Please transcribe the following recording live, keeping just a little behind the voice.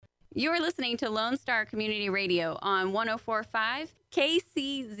You are listening to Lone Star Community Radio on 104.5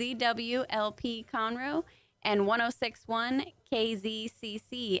 KCZWLP Conroe and 106.1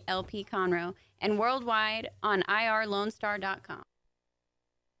 KZCC LP Conroe and worldwide on irlonestar.com.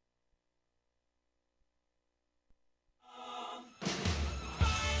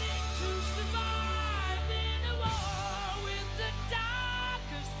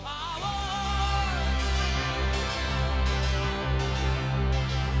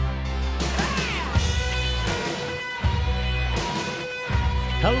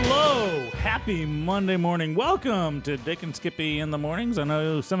 Hello, happy Monday morning. Welcome to Dick and Skippy in the mornings. I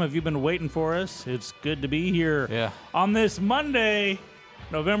know some of you have been waiting for us. It's good to be here on this Monday,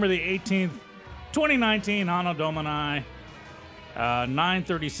 November the 18th, 2019, Anno Domini,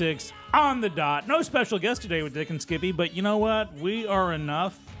 9:36 on the dot. No special guest today with Dick and Skippy, but you know what? We are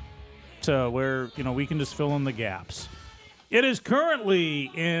enough to where, we can just fill in the gaps. It is currently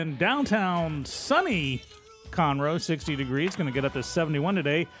in downtown sunny Conroe, 60 degrees, going to get up to 71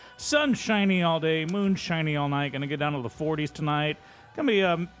 today. Sun shiny all day, moon shiny all night, going to get down to the 40s tonight. Going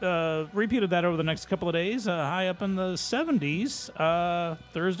to be repeated that over the next couple of days, high up in the 70s.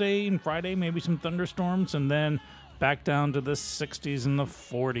 Thursday and Friday, maybe some thunderstorms, and then back down to the 60s and the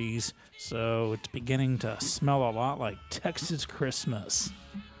 40s. So it's beginning to smell a lot like Texas Christmas.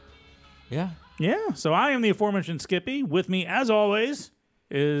 Yeah, so I am the aforementioned Skippy. With me, as always,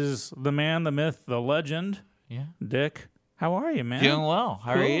 is the man, the myth, the legend, Dick. How are you, man? Doing well.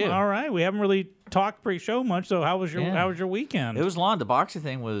 How are you? All right. We haven't really talked pre-show much, so how was your weekend? It was long. The boxing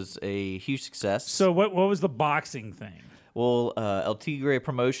thing was a huge success. So what was the boxing thing? Well, El Tigre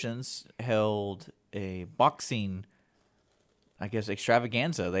Promotions held a boxing,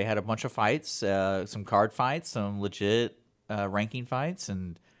 extravaganza. They had a bunch of fights, some card fights, some legit ranking fights,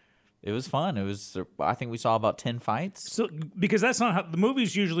 and it was fun. I think we saw about 10 fights. So, because that's not how the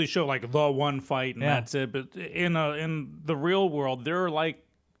movies usually show, like the one fight and that's it. But in the real world, there are like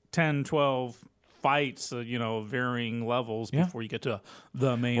 10, 12 fights, varying levels before you get to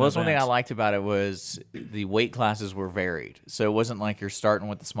the main. Well, that's one thing I liked about it was the weight classes were varied. So it wasn't like you're starting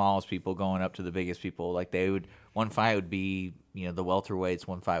with the smallest people going up to the biggest people. Like one fight would be, the welterweights,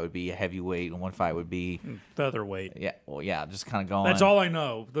 one fight would be a heavyweight, and one fight would be featherweight. Yeah, well, just kind of going. That's all I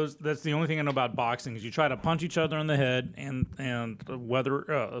know. That's the only thing I know about boxing is you try to punch each other in the head, and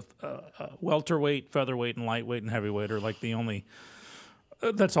whether welterweight, featherweight, and lightweight and heavyweight are like the only.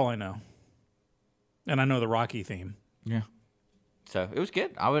 That's all I know. And I know the Rocky theme. Yeah. So it was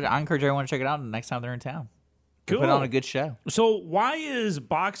good. I encourage everyone to check it out next time they're in town. Cool. Put on a good show. So why is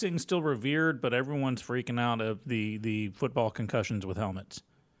boxing still revered, but everyone's freaking out of the football concussions with helmets?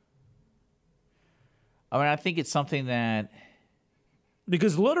 I think it's something that...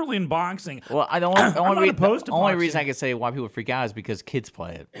 Because literally in boxing... Well, the only reason I can say why people freak out is because kids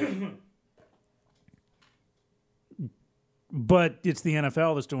play it. But it's the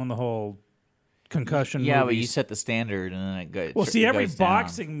NFL that's doing the whole concussion movies. But you set the standard and then it goes. Well, see, every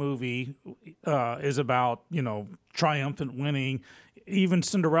boxing down. Movie is about triumphant winning. Even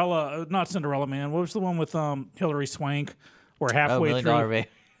not Cinderella Man. What was the one with Hilary Swank? Where halfway through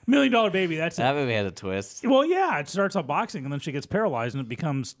Million Dollar Baby. That's that movie had a twist. Well, yeah, it starts off boxing and then she gets paralyzed and it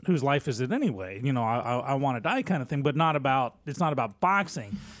becomes whose life is it anyway? I want to die kind of thing, but it's not about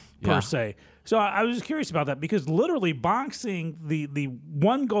boxing per se. So I was just curious about that because literally boxing, the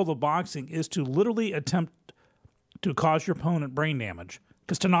one goal of boxing is to literally attempt to cause your opponent brain damage.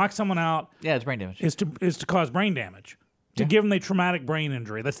 Because to knock someone out, it's brain damage. Is to cause brain damage, to give them a traumatic brain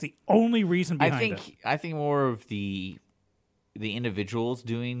injury. That's the only reason behind it. I think more of the individuals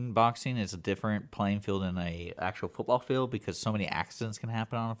doing boxing is a different playing field than a actual football field because so many accidents can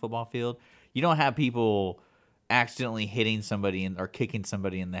happen on a football field. You don't have people accidentally hitting somebody or kicking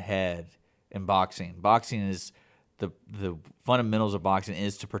somebody in the head. In boxing is the fundamentals of boxing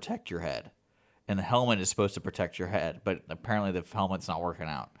is to protect your head, and the helmet is supposed to protect your head. But apparently, the helmet's not working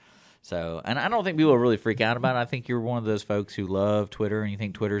out. So, and I don't think people really freak out about it. I think you're one of those folks who love Twitter and you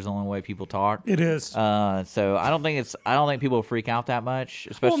think Twitter's the only way people talk. It is. So I don't think people freak out that much,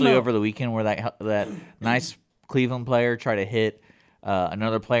 especially over the weekend where that nice Cleveland player tried to hit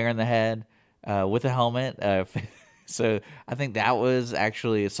another player in the head with a helmet. So I think that was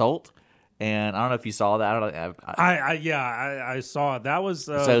actually assault. And I don't know if you saw that. I saw it. That was.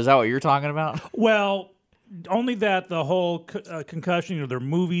 So is that what you're talking about? Well, only that the whole concussion. There are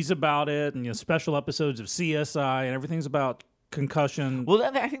movies about it, and special episodes of CSI, and everything's about concussion. Well,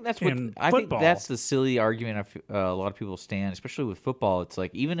 I think that's what I think that's the silly argument a lot of people stand, especially with football. It's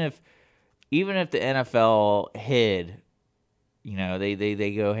like even if the NFL hid,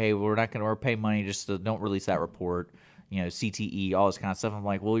 they go, hey, we're paying money just to don't release that report. CTE, all this kind of stuff. I'm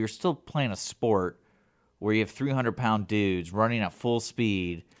like, well, you're still playing a sport where you have 300-pound dudes running at full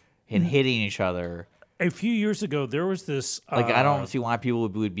speed and hitting each other. A few years ago, there was this. I don't see why people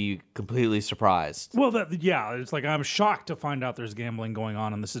would be completely surprised. Well, it's like I'm shocked to find out there's gambling going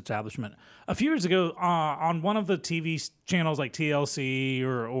on in this establishment. A few years ago, on one of the TV channels like TLC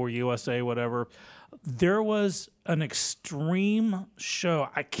or USA, whatever, there was an extreme show.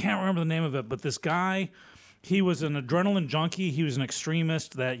 I can't remember the name of it, but this guy, he was an adrenaline junkie. He was an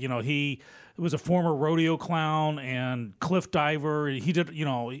extremist that, he was a former rodeo clown and cliff diver. He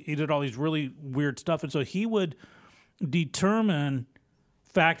did all these really weird stuff. And so he would determine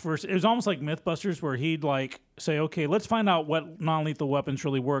fact versus, it was almost like Mythbusters, where he'd say, okay, let's find out what non-lethal weapons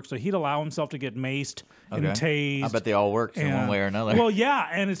really work. So he'd allow himself to get maced and tased. I bet they all worked in one way or another. Well, yeah.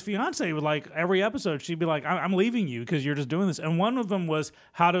 And his fiance would every episode, she'd be like, I'm leaving you because you're just doing this. And one of them was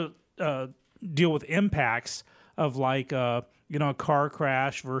how to deal with impacts of a car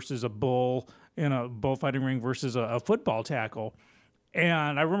crash versus a bull in a bullfighting ring versus a football tackle.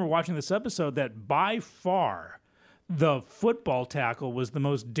 And I remember watching this episode that by far the football tackle was the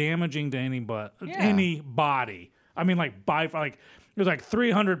most damaging to anybody. I mean, by far, it was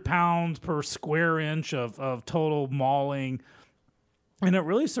 300 pounds per square inch of total mauling. And it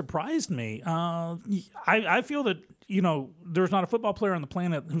really surprised me. I feel that, there's not a football player on the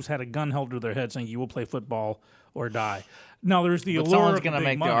planet who's had a gun held to their head saying you will play football or die. Now, there's the allure someone's of going to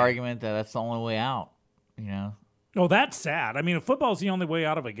make money. the argument that that's the only way out, Oh, that's sad. I mean, if football's the only way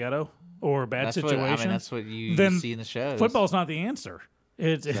out of a ghetto or a bad situation, that's what you see in the shows. Football's not the answer.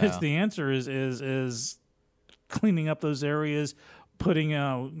 It's the answer is cleaning up those areas,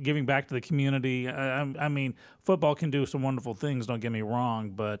 giving back to the community. I mean, football can do some wonderful things, don't get me wrong,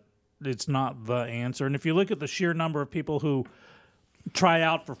 but it's not the answer. And if you look at the sheer number of people who try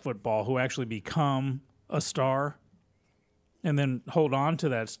out for football, who actually become a star and then hold on to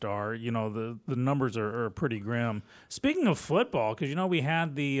that star, the numbers are pretty grim. Speaking of football, because, we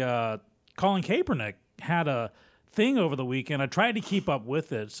had the Colin Kaepernick had a thing over the weekend. I tried to keep up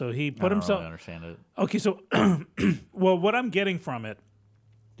with it, so he put himself. I don't really understand it. Okay, so well, what I'm getting from it.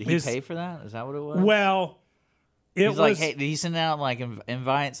 Did he pay for that? Is that what it was? Well, He's like, hey, did he send out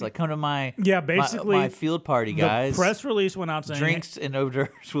invites? Come to my basically my field party, guys. The press release went out saying drinks and hors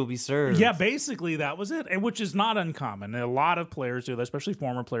d'oeuvres will be served. Yeah, basically that was it, and which is not uncommon. A lot of players do that, especially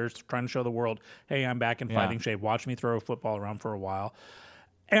former players, trying to show the world, hey, I'm back in fighting shape. Watch me throw a football around for a while.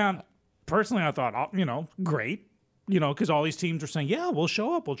 And personally, I thought, great. Because all these teams are saying, yeah, we'll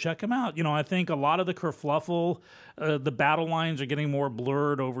show up, we'll check them out. I think a lot of the kerfluffle, the battle lines are getting more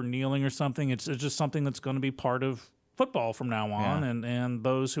blurred over kneeling or something. It's just something that's going to be part of football from now on, and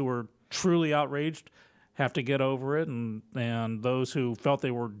those who are truly outraged have to get over it, and those who felt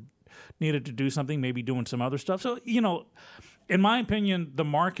they were needed to do something, maybe doing some other stuff. So, in my opinion, the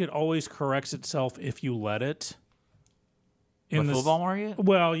market always corrects itself if you let it. In the football market?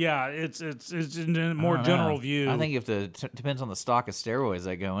 Well, yeah, it's in a more general view. I think depends on the stock of steroids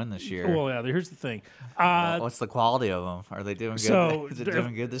that go in this year. Well, yeah, here's the thing. What's the quality of them? Are they doing good? Is it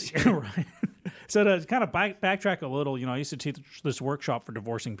doing good this year? Right. So to kind of backtrack a little, I used to teach this workshop for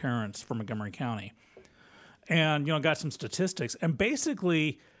divorcing parents from Montgomery County, and got some statistics. And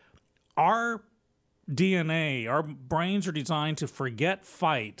basically, our DNA, our brains are designed to forget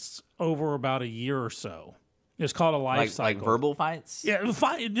fights over about a year or so. It's called a life cycle. Like verbal fights?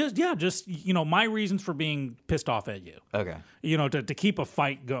 Yeah, just my reasons for being pissed off at you. Okay. To keep a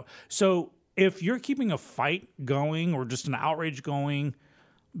fight going. So if you're keeping a fight going or just an outrage going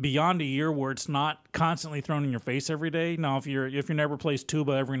beyond a year where it's not constantly thrown in your face every day, now if your neighbor plays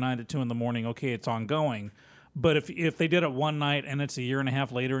tuba every night at 2 a.m, okay, it's ongoing. But if they did it one night and it's a year and a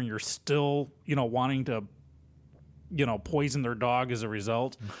half later and you're still wanting to poison their dog as a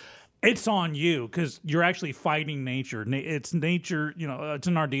result. It's on you because you're actually fighting nature. It's nature, it's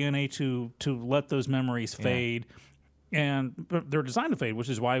in our DNA to let those memories fade. And they're designed to fade, which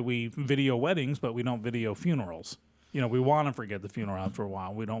is why we video weddings, but we don't video funerals. We want to forget the funeral after a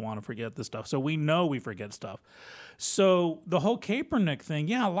while. We don't want to forget this stuff. So we know we forget stuff. So the whole Kaepernick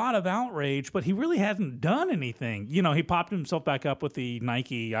thing, a lot of outrage, but he really hasn't done anything. He popped himself back up with the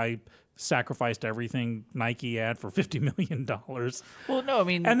Nike, I sacrificed everything Nike ad for $50 million. Well, no, I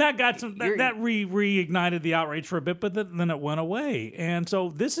mean... And that got that reignited the outrage for a bit, but then it went away. And so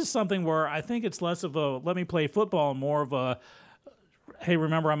this is something where I think it's less of a let me play football, more of a hey,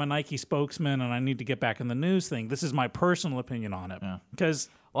 remember I'm a Nike spokesman and I need to get back in the news thing. This is my personal opinion on it. Because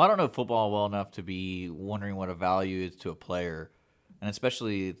I don't know football well enough to be wondering what a value is to a player. And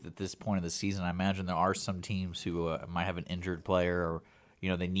especially at this point of the season, I imagine there are some teams who might have an injured player or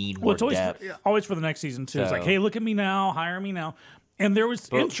they need more Well, it's depth. always for the next season too. It's like, So- hey, look at me now, hire me now, and there was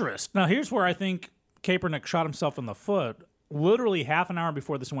interest. Now here's where I think Kaepernick shot himself in the foot. Literally half an hour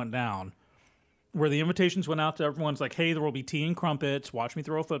before this went down, where the invitations went out to everyone's like, hey, there will be tea and crumpets. Watch me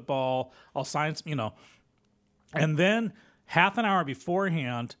throw a football. I'll sign some, and then half an hour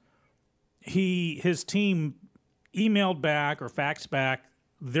beforehand, his team emailed back or faxed back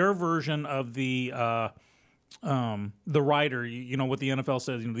their version of the writer, what the NFL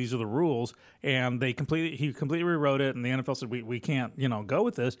says, these are the rules, and he completely rewrote it, and the NFL said we can't, go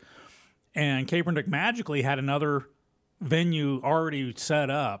with this, and Kaepernick magically had another venue already set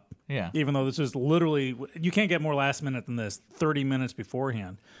up. Yeah. Even though this is literally, you can't get more last minute than this, 30 minutes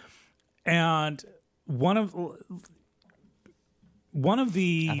beforehand, and one of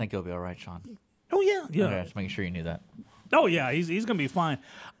the, I think he'll be all right, Sean. oh yeah, Okay, just making sure you knew that. oh yeah, he's gonna be fine.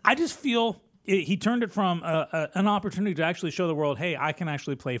 I just feel he turned it from an opportunity to actually show the world, hey, I can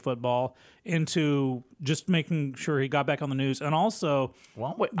actually play football, into just making sure he got back on the news. And also,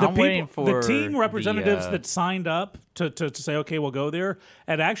 Well, I'm waiting for the team representatives the, that signed up to say, okay, we'll go there,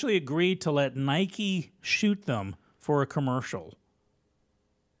 had actually agreed to let Nike shoot them for a commercial.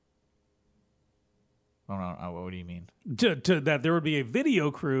 Oh, no, what do you mean? To that there would be a video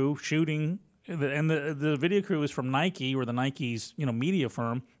crew shooting, and the video crew is from Nike, or the Nike's media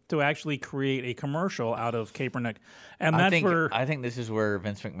firm, to actually create a commercial out of Kaepernick, and that's I think this is where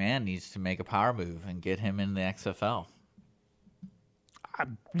Vince McMahon needs to make a power move and get him in the XFL.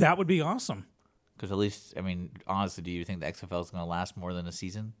 That would be awesome. Because at least, honestly, do you think the XFL is going to last more than a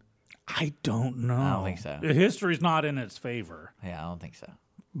season? I don't know. I don't think so. The history's not in its favor. Yeah, I don't think so.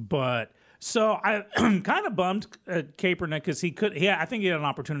 But so I'm kind of bummed at Kaepernick, because I think he had an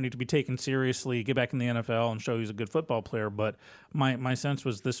opportunity to be taken seriously, get back in the NFL, and show he's a good football player. But my sense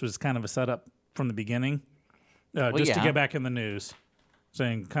was this was kind of a setup from the beginning, to get back in the news,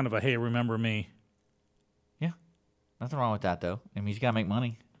 saying kind of a, hey, remember me. Yeah, nothing wrong with that, though. He's got to make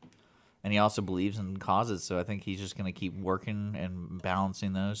money. And he also believes in causes, so I think he's just going to keep working and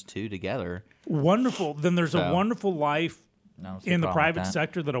balancing those two together. Wonderful. Then there's a wonderful life in the private that.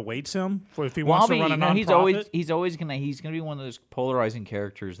 sector that awaits him if he wants to run a nonprofit. He's always gonna be one of those polarizing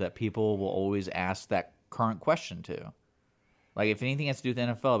characters that people will always ask that current question to. Like, if anything has to do with the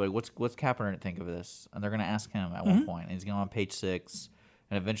NFL, like, what's Kaepernick think of this? And they're gonna ask him at one point, and he's going on page 6,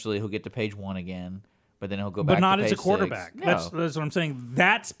 and eventually he'll get to page 1 again. But then he'll go back. But not to as a page quarterback. 6. That's what I'm saying.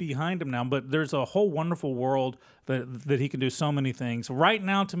 That's behind him now. But there's a whole wonderful world that he can do so many things. Right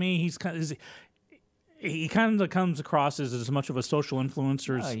now, to me, he kind of comes across as much of a social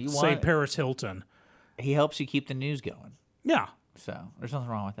influencer as, say, Paris Hilton. He helps you keep the news going. Yeah. So there's nothing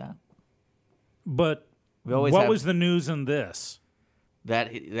wrong with that. But what was the news in this?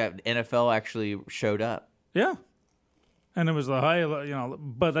 That NFL actually showed up. Yeah. And it was the high,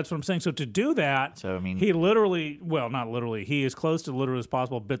 but that's what I'm saying. So to do that, he literally, well, not literally, he as close to literally as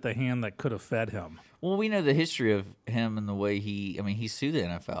possible bit the hand that could have fed him. Well, we know the history of him and the way he sued the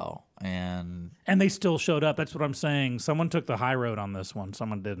NFL, and they still showed up. That's what I'm saying. Someone took the high road on this one.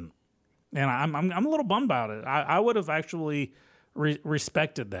 Someone didn't, and I'm a little bummed about it. I would have actually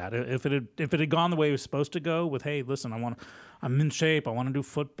respected that if it had gone the way it was supposed to go. With, hey, listen, I'm in shape. I want to do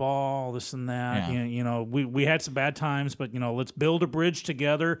football, this and that. Yeah. We had some bad times, but let's build a bridge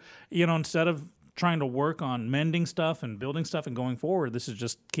together. Instead of trying to work on mending stuff and building stuff and going forward, this is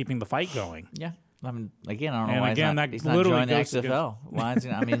just keeping the fight going. Yeah. Again, I don't know and why again, he's not joining the XFL. Why is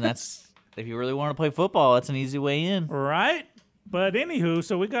that's if you really want to play football, that's an easy way in, right? But anywho,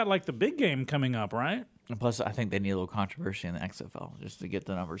 so we got like the big game coming up, right? And plus, I think they need a little controversy in the XFL just to get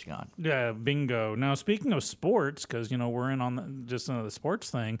the numbers going. Yeah, bingo. Now, speaking of sports, because we're in on the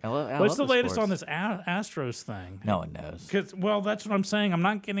sports thing. I what's love the latest sports. on this Astros thing? No one knows. Well, that's what I'm saying. I'm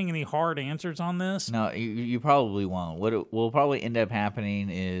not getting any hard answers on this. No, you probably won't. What will probably end up happening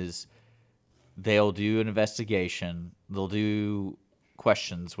is they'll do an investigation. They'll do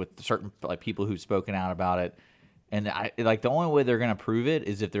questions with certain people who've spoken out about it, and the only way they're going to prove it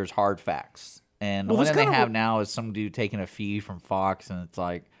is if there's hard facts. And the one thing they have now is some dude taking a feed from Fox, and it's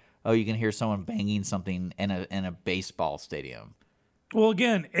like, oh, you can hear someone banging something in a baseball stadium. Well,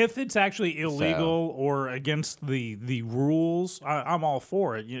 again, if it's actually illegal or against the rules, I'm all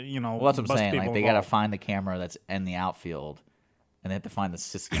for it. Well, that's what I'm saying. They got to find the camera that's in the outfield, and they have to find the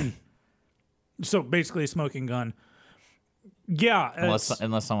system. So basically, a smoking gun. Yeah,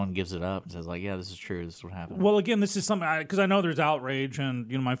 unless someone gives it up and says yeah, this is true. This is what happened. Well, again, this is something because I know there's outrage, and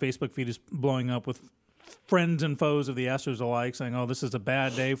my Facebook feed is blowing up with friends and foes of the Astros alike saying, "Oh, this is a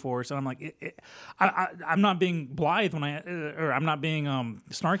bad day for us," and I'm like, I'm not being blithe when or I'm not being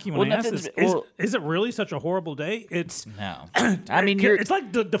snarky when I ask this. Is it really such a horrible day? It's no. I mean, it's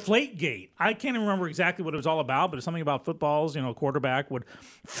like the Deflate Gate. I can't even remember exactly what it was all about, but it's something about footballs. A quarterback would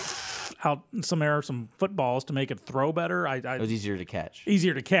out some footballs to make it throw better. It was easier to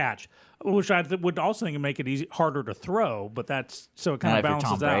catch. Which I would also think would make it harder to throw, but that's so it kind of balances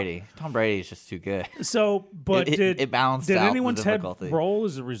Tom Brady. out. Tom Brady is just too good. So, but it balanced did out anyone's the head difficulty. roll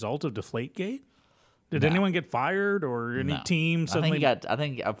as a result of Deflategate? Did anyone get fired or any team suddenly? I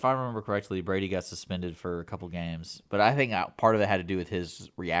think if I remember correctly, Brady got suspended for a couple games, but I think part of it had to do with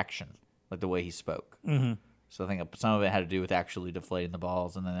his reaction, like the way he spoke. Mm-hmm. So I think some of it had to do with actually deflating the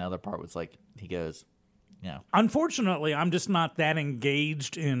balls, and then the other part was like he goes, Unfortunately, I'm just not that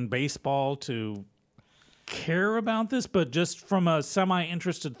engaged in baseball to care about this, but just from a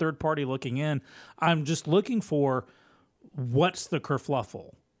semi-interested third party looking in, I'm just looking for what's the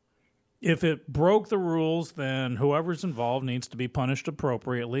kerfluffle. If it broke the rules, then whoever's involved needs to be punished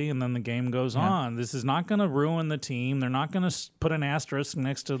appropriately, and then the game goes on. This is not going to ruin the team. They're not going to put an asterisk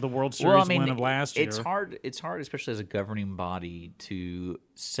next to the World Series win of last year. It's hard, especially as a governing body, to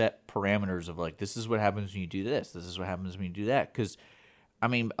set parameters of like, this is what happens when you do this. This is what happens when you do that. Because, I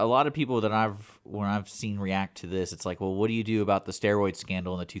mean, a lot of people that when I've seen react to this, it's like, well, what do you do about the steroid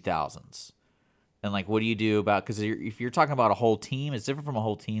scandal in the 2000s? And, like, what do you do about – because if you're talking about a whole team, it's different from a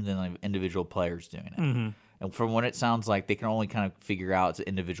whole team than like individual players doing it. Mm-hmm. And from what it sounds like, they can only kind of figure out it's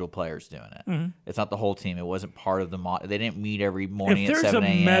individual players doing it. Mm-hmm. It's not the whole team. It wasn't part of the they didn't meet every morning at 7 a.m. If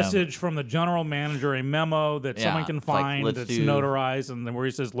there's a message from the general manager, a memo that someone can find that's notarized, and then where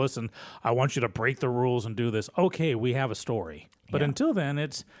he says, listen, I want you to break the rules and do this. Okay, we have a story. But until then,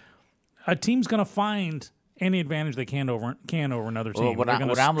 it's a team's going to find – any advantage they can over another team. Well, what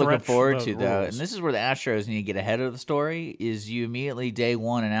I'm looking forward to, though, and this is where the Astros need to get ahead of the story, is you immediately day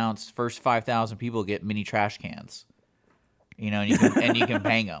one announce first 5,000 people get mini trash cans, and you can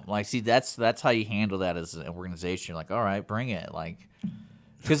bang them. Like, see, that's how you handle that as an organization. You're like, all right, bring it, like.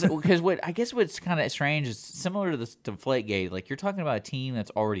 Because what's kind of strange is similar to the Deflategate. Like, you're talking about a team that's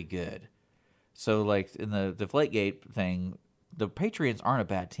already good. So, like, in the Deflategate thing, the Patriots aren't a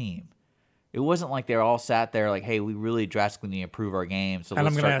bad team. It wasn't like they all sat there like, hey, we really drastically need to improve our game. So and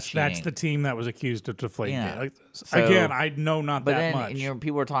let's I'm going to ask, cheating. That's the team that was accused of Deflategate. Yeah. Again, I know not but that then, much. And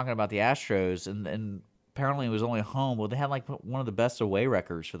people were talking about the Astros, and apparently it was only home. Well, they had like one of the best away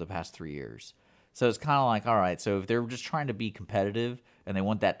records for the past 3 years. So it's kind of like, all right, so if they're just trying to be competitive and they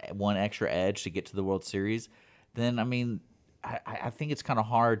want that one extra edge to get to the World Series, then, I mean, I think it's kind of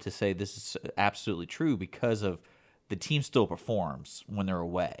hard to say this is absolutely true because of the team still performs when they're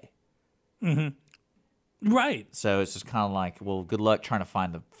away. Mm-hmm. Right. So it's just kind of like, well, good luck trying to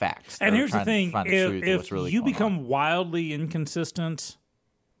find the facts. And here's the thing. If really you become wildly inconsistent,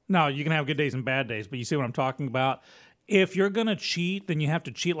 no, you can have good days and bad days, but you see what I'm talking about? If you're going to cheat, then you have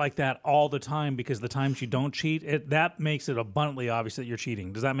to cheat like that all the time because the times you don't cheat, that makes it abundantly obvious that you're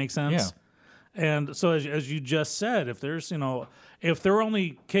cheating. Does that make sense? Yeah. And so as you just said, if there's, if they're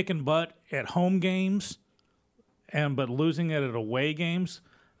only kicking butt at home games but losing it at away games,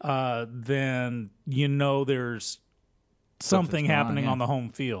 then there's something happening on the home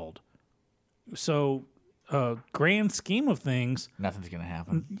field. So, grand scheme of things, nothing's going to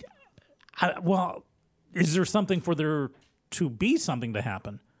happen. Is there something for there to be something to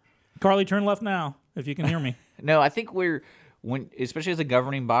happen? Carly, turn left now if you can hear me. No, I think especially as a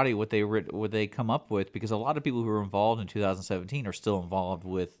governing body, what they come up with, because a lot of people who were involved in 2017 are still involved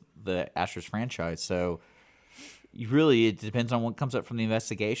with the Astros franchise. So. It depends on what comes up from the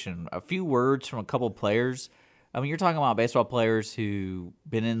investigation. A few words from a couple of players. I mean, you're talking about baseball players who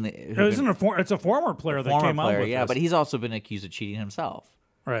been in the. It's a former player that came up with this. But he's also been accused of cheating himself.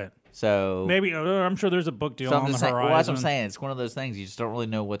 Right. So maybe I'm sure there's a book deal on the horizon. Well, that's what I'm saying. It's one of those things you just don't really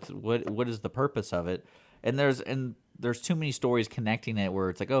know what is the purpose of it. And there's too many stories connecting it where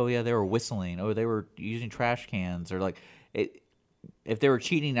it's like, oh yeah, they were whistling, or they were using trash cans, or like it. If they were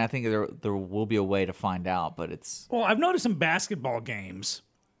cheating, I think there will be a way to find out. But it's I've noticed in basketball games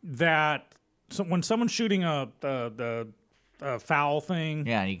that when someone's shooting a foul thing,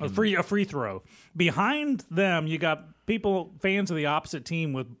 a free throw, behind them you got fans of the opposite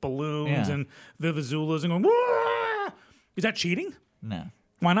team with balloons and vivazulas and going, wah! Is that cheating? No.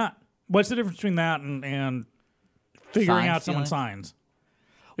 Why not? What's the difference between that and figuring out someone's signs?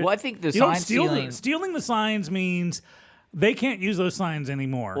 Well, I think the sign stealing the signs means. They can't use those signs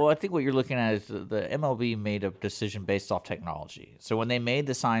anymore. Well, I think what you're looking at is the MLB made a decision based off technology. So when they made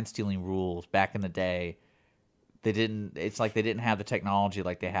the sign stealing rules back in the day, it's like they didn't have the technology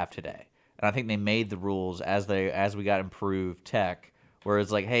like they have today. And I think they made the rules as we got improved tech, where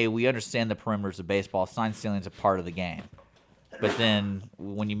it's like, hey, we understand the perimeters of baseball. Sign stealing is a part of the game. But then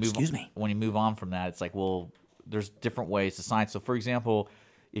when you move on from that, it's like, well, there's different ways to sign. So, for example,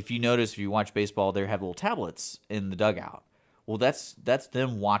 if you watch baseball, they have little tablets in the dugout. Well, that's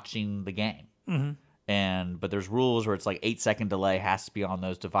them watching the game. Mm-hmm. But there's rules where it's like 8-second delay has to be on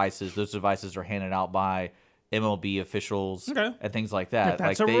those devices. Those devices are handed out by MLB officials and things like that. If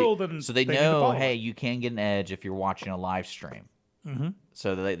that's like a rule, then so they need to follow know, hey, it. you can get an edge if you're watching a live stream. Mm-hmm.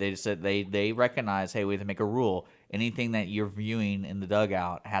 So they said they recognize, hey, we have to make a rule. Anything that you're viewing in the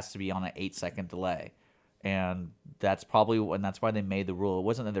dugout has to be on an 8-second delay, and that's why they made the rule. It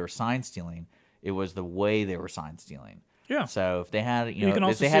wasn't that they were sign stealing; it was the way they were sign stealing. Yeah. So if they had,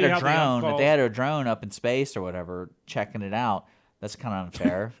 if they had a drone up in space or whatever checking it out, that's kind of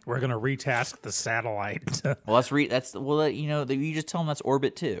unfair. We're gonna retask the satellite. Well, you just tell them that's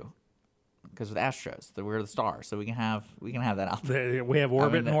orbit 2. Because with Astros, we're the stars, so we can have that out there. We have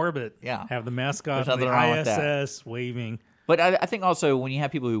orbit and orbit. Yeah, have the mascot, There's the nothing wrong with ISS waving. But I think also when you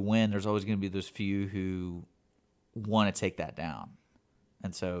have people who win, there's always going to be those few who want to take that down,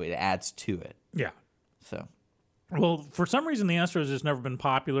 and so it adds to it. Yeah. So, well, for some reason, the Astros has never been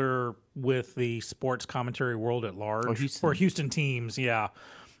popular with the sports commentary world at large. For Houston teams, yeah.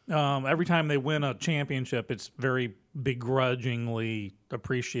 Every time they win a championship, it's very begrudgingly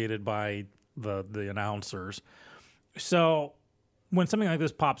appreciated by the announcers. So when something like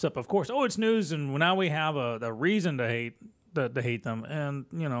this pops up, of course, it's news, and now we have a reason to hate them, and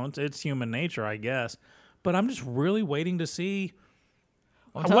it's human nature, I guess. But I'm just really waiting to see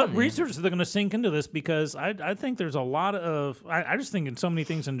what research they're going to sink into this, because I think there's a lot of I just think in so many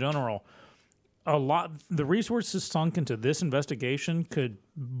things in general. The resources sunk into this investigation could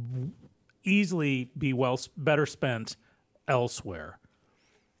easily be better spent elsewhere.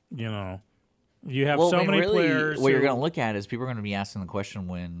 You have so many players. What you're going to look at is people are going to be asking the question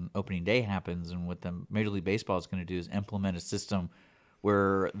when opening day happens, and what the Major League Baseball is going to do is implement a system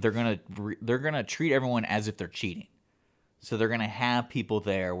where they're going to treat everyone as if they're cheating. So they're going to have people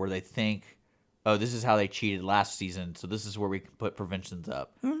there where they think, oh, this is how they cheated last season, so this is where we can put preventions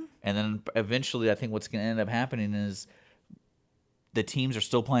up. Mm-hmm. And then eventually I think what's going to end up happening is the teams are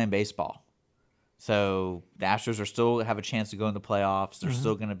still playing baseball. So the Astros are still have a chance to go into playoffs. They're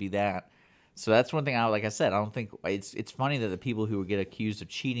still going to be that. So that's one thing like I said, I don't think it's funny that the people who get accused of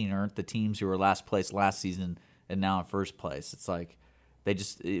cheating aren't the teams who were last place last season and now in first place. It's like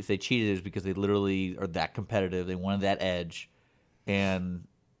if they cheated, it was because they literally are that competitive. They wanted that edge. And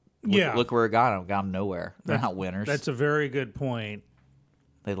look where it got them. Got them nowhere. They're not winners. That's a very good point.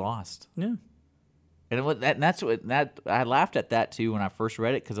 They lost. Yeah. And that's what I laughed at that too when I first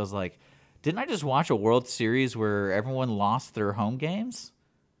read it, because I was like, didn't I just watch a World Series where everyone lost their home games?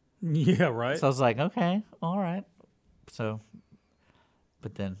 Yeah, right. So I was like, okay, all right. So,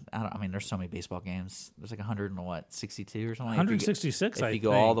 but then there's so many baseball games. There's like 162 or something. 166. If you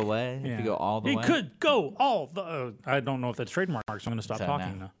go all the way, yeah. If you go all the way, it could go all the. I don't know if that's trademark, so I'm going to stop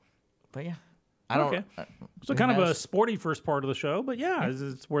talking now. But yeah, I don't. Okay. So kind of a sporty first part of the show, but yeah,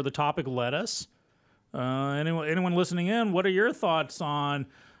 it's where the topic led us. Anyone listening in, what are your thoughts on?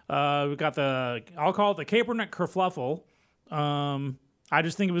 We got I'll call it the Kaepernick kerfluffle. I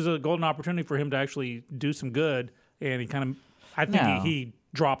just think it was a golden opportunity for him to actually do some good, and I think he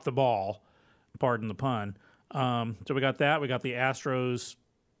dropped the ball. Pardon the pun. So we got that. We got the Astros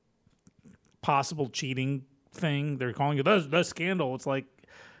possible cheating thing. They're calling it the scandal. It's like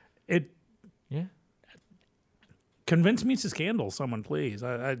it. Yeah. Convince me it's a scandal, someone, please.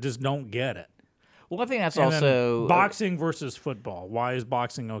 I just don't get it. Well, I think that's also boxing versus football. Why is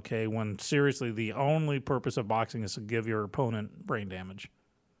boxing okay when seriously the only purpose of boxing is to give your opponent brain damage?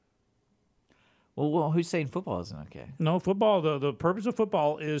 Well, who's saying football isn't okay? No, football. The purpose of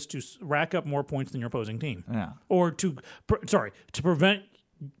football is to rack up more points than your opposing team. Yeah. Or to prevent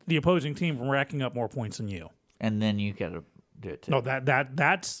the opposing team from racking up more points than you. And then you got to do it too. No,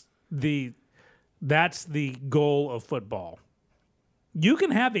 that's the goal of football. You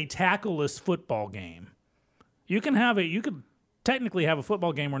can have a tackleless football game. You could technically have a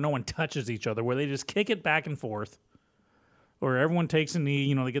football game where no one touches each other, where they just kick it back and forth, or everyone takes a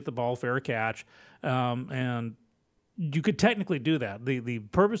knee. They get the ball, fair catch, and you could technically do that. The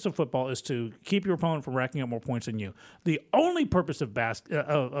purpose of football is to keep your opponent from racking up more points than you. The only purpose of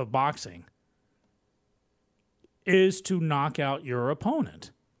boxing is to knock out your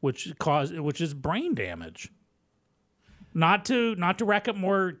opponent, which is brain damage. Not to rack up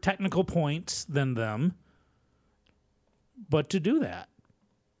more technical points than them, but to do that.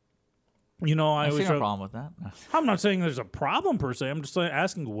 You know, I see always no problem with that. I'm not saying there's a problem per se. I'm just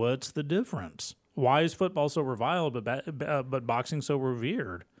asking what's the difference? Why is football so reviled, but boxing so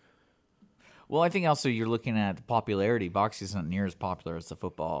revered? Well, I think also you're looking at the popularity. Boxing isn't near as popular as the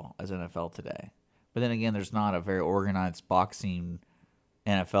football as NFL today. But then again, there's not a very organized boxing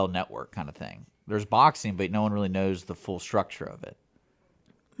NFL network kind of thing. There's boxing, but no one really knows the full structure of it.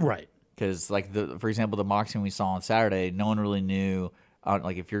 Right. Because, like for example, the boxing we saw on Saturday, no one really knew.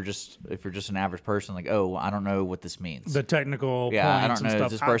 Like if you're just an average person, like, oh, I don't know what this means. The technical yeah, I points don't know. and Is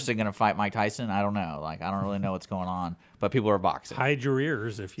stuff. this person going to fight Mike Tyson? I don't know. Like, I don't really know what's going on. But people are boxing. Hide your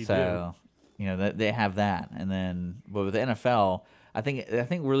ears if you do. So, you know, they have that, and then but with the NFL, I think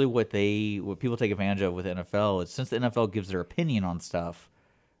really what people take advantage of with the NFL is since the NFL gives their opinion on stuff,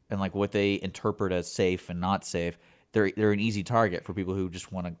 and like what they interpret as safe and not safe, they're an easy target for people who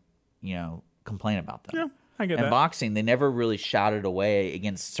just want to, you know, complain about them. Yeah, I get And that. boxing, they never really shouted away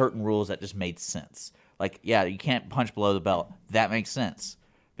against certain rules that just made sense. Like, yeah, you can't punch below the belt. That makes sense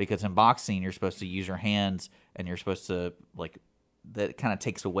because in boxing, you're supposed to use your hands, and you're supposed to like. That kind of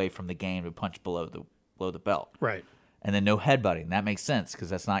takes away from the game to punch below the belt. Right. And then no headbutting. That makes sense because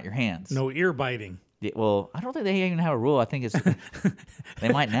that's not your hands. No ear biting. Yeah, well, I don't think they even have a rule. I think it's they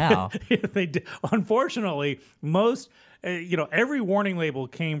might now. They did. Unfortunately, most every warning label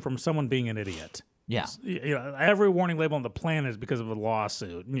came from someone being an idiot. Yeah. You know, every warning label on the planet is because of a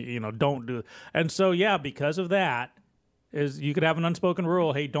lawsuit. You know, don't do. And so yeah, because of that. Is you could have an unspoken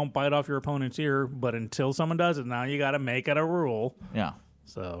rule, hey, don't bite off your opponent's ear, but until someone does it, now you got to make it a rule. Yeah.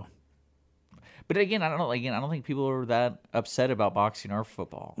 So, but again, I don't think people are that upset about boxing or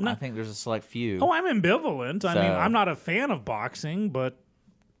football. No. I think there's a select few. oh, I'm ambivalent. I So- mean, I'm not a fan of boxing, but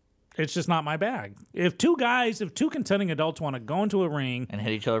it's just not my bag. If two contending adults want to go into a ring and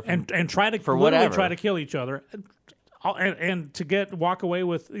hit each other and try to for literally whatever. try to kill each other, and to walk away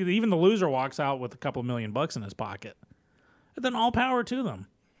with, even the loser walks out with a couple $1,000,000 in his pocket. Then all power to them.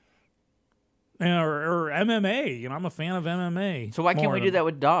 Or MMA. You know, I'm a fan of MMA. So why can't we do that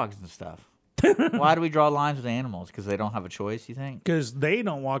with dogs and stuff? Why do we draw lines with animals? Because they don't have a choice, you think? Because they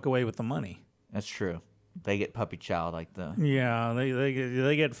don't walk away with the money. That's true. They get puppy chow like the. Yeah,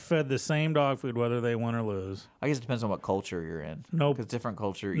 they get fed the same dog food whether they win or lose. I guess it depends on what culture you're in. No- because different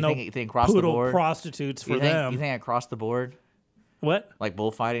culture. You No think across the poodle board? prostitutes for you think, them. You think across the board, What? like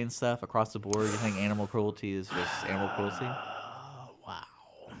bullfighting and stuff, across the board, you think animal cruelty is just animal cruelty?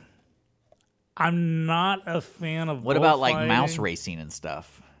 I'm not a fan of What about like bullfighting. mouse racing and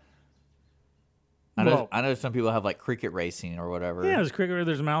stuff? Well- I know some people have like cricket racing or whatever. Yeah, there's cricket,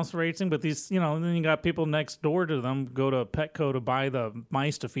 there's mouse racing, but these, then you got people next door to them go to Petco to buy the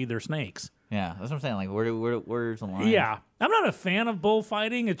mice to feed their snakes. Yeah, that's what I'm saying. Like, where's the line? Yeah, I'm not a fan of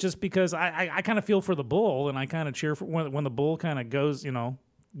bullfighting. It's just because I kind of feel for the bull, and I kind of cheer for when the bull kind of goes,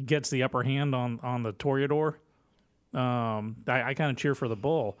 gets the upper hand on the toreador. I kind of cheer for the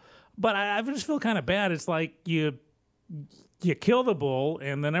bull, but I just feel kind of bad. It's like you kill the bull,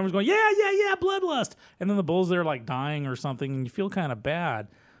 and then everyone's going, yeah, bloodlust, and then the bull's there like dying or something, and you feel kind of bad.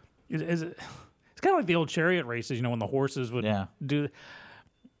 It's kind of like the old chariot races, when the horses would do.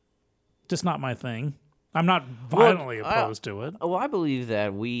 Just not my thing. I'm not violently opposed to it. Well, I believe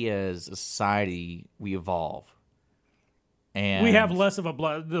that we as a society, we evolve. And We have less of a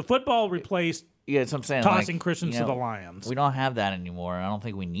blood. The football replaced Yeah, that's what I'm saying. tossing like, Christians to the lions. We don't have that anymore. I don't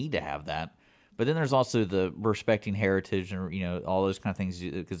think we need to have that. But then there's also the respecting heritage and all those kind of things.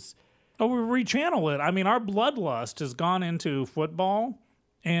 Because We rechannel it. I mean, our bloodlust has gone into football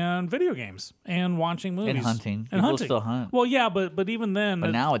and video games and watching movies and hunting, and people hunting. still hunt. Well, yeah, but even then,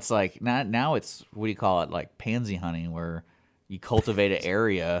 But now it's like now it's what do you call it? Like pansy hunting, where you cultivate an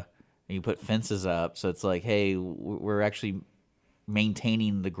area and you put fences up. So it's like, hey, we're actually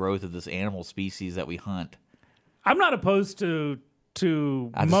maintaining the growth of this animal species that we hunt. I'm not opposed to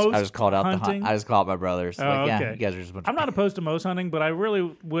I most just called out hunting. I just called out my brothers. Oh, like, yeah, okay. you guys are just a bunch I'm of not opposed to most hunting, but I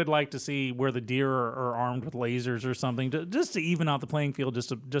really would like to see where the deer are armed with lasers or something, just to even out the playing field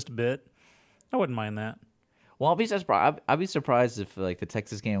just a bit. I wouldn't mind that. Well, I'd be surprised if like the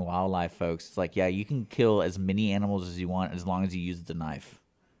Texas Game and Wildlife folks, it's like, yeah, you can kill as many animals as you want as long as you use the knife.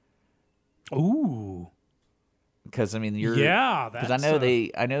 Ooh. Because I mean, Because I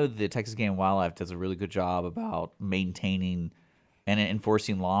know the Texas Game and Wildlife does a really good job about maintaining and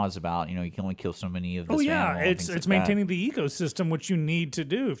enforcing laws about you can only kill so many of this. Oh yeah, animal and it's things like maintaining the ecosystem, which you need to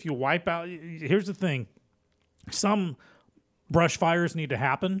do. If you wipe out, here's the thing: some brush fires need to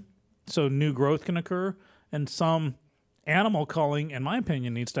happen so new growth can occur, and some animal culling, in my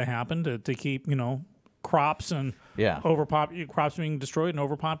opinion, needs to happen to keep crops and Yeah. Crops being destroyed and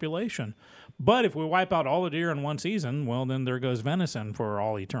overpopulation. But if we wipe out all the deer in one season, well, then there goes venison for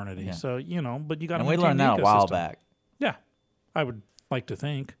all eternity. Yeah. So, but you got to And we learned that a while back. Yeah, I would like to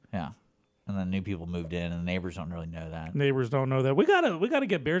think. Yeah. And then new people moved in, and the neighbors don't really know that. Neighbors don't know that. We gotta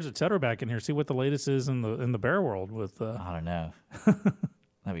get Bears Etc. back in here. See what the latest is in the bear world with. I don't know.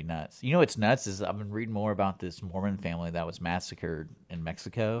 That'd be nuts. You know what's nuts is I've been reading more about this Mormon family that was massacred in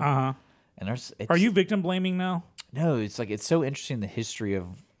Mexico. And Are you victim blaming now? No, it's so interesting the history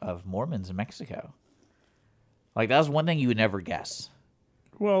of Mormons in Mexico. Like that was one thing you would never guess.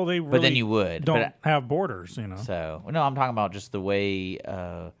 Well, they really but then you would don't have borders, So no, I'm talking about just the way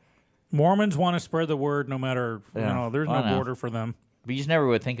Mormons want to spread the word, no matter there's no border for them. But you just never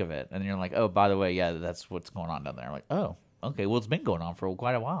would think of it, and you're like, oh, by the way, yeah, that's what's going on down there. Like, oh, okay, well, it's been going on for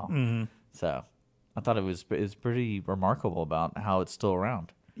quite a while. Mm-hmm. So I thought it was pretty remarkable about how it's still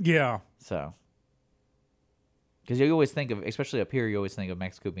around. Yeah. So. Because you always think of, especially up here, you always think of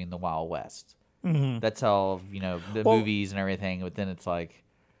Mexico being the Wild West. Mm-hmm. That's how, the movies and everything. But then it's like,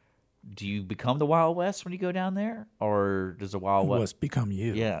 do you become the Wild West when you go down there? Or does the Wild West become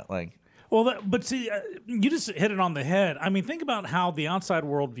you? Yeah, like. Well, but see, you just hit it on the head. I mean, think about how the outside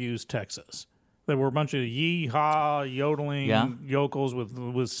world views Texas. There were a bunch of yee-haw, yodeling yokels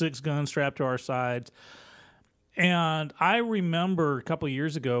with 6 guns strapped to our sides. And I remember a couple of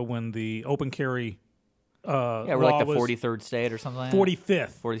years ago when the open carry we're like the 43rd state or something like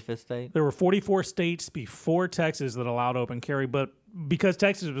 45th. 45th state? There were 44 states before Texas that allowed open carry, but because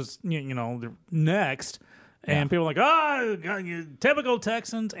Texas was, next, and people were like, typical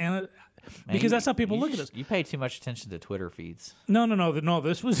Texans, and because that's how people look at us. You pay too much attention to Twitter feeds. No.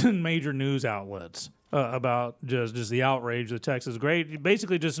 This was in major news outlets about just the outrage that Texas is great,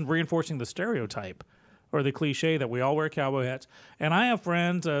 basically just reinforcing the stereotype. Or the cliche that we all wear cowboy hats. And I have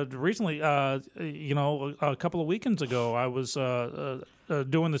friends recently, a couple of weekends ago, I was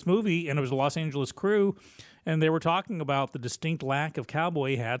doing this movie, and it was a Los Angeles crew, and they were talking about the distinct lack of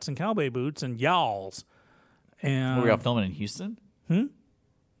cowboy hats and cowboy boots and yawls. And were we all filming in Houston?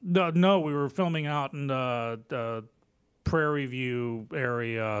 No, we were filming out in the Prairie View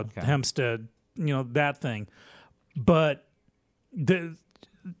area, Hempstead, that thing. But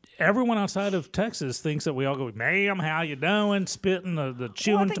everyone outside of Texas thinks that we all go, ma'am, how you doing? Spitting the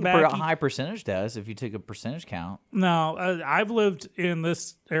chewing tobacco. A high percentage does if you take a percentage count. No, I've lived in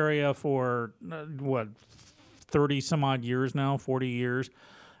this area for 30 some odd years now, 40 years,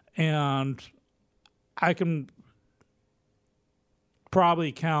 and I can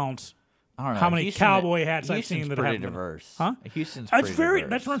probably count how many cowboy hats I've seen that have pretty diverse. Huh? Houston's pretty diverse.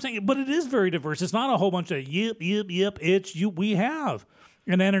 That's what I'm saying. But it is very diverse. It's not a whole bunch of yip. It's you. We have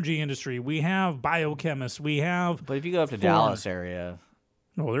an energy industry. We have biochemists. We have. But if you go up to Dallas area,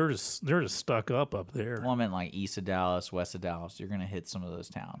 they're just stuck up there. Well, I meant like east of Dallas, west of Dallas. You're going to hit some of those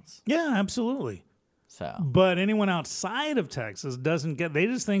towns. Yeah, absolutely. So, but anyone outside of Texas doesn't get. They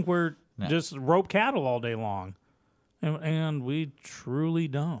just think we're just rope cattle all day long, and we truly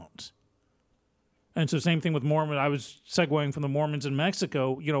don't. And so same thing with Mormon. I was segueing from the Mormons in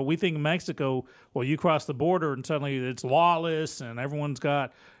Mexico. We think Mexico, well, you cross the border and suddenly it's lawless and everyone's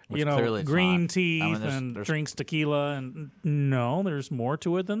got, green teeth and drinks tequila. And no, there's more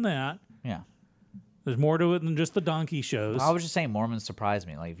to it than that. Yeah. There's more to it than just the donkey shows. Well, I was just saying Mormons surprised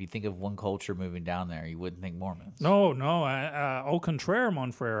me. Like if you think of one culture moving down there, you wouldn't think Mormons. No. Au contraire,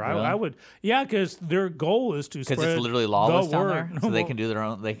 mon frere. Really? I would. Yeah, because their goal is to spread because it's literally lawless the down word. there? So they can do their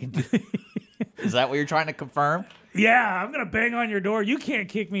own. They can do. Is that what you're trying to confirm? Yeah, I'm going to bang on your door. You can't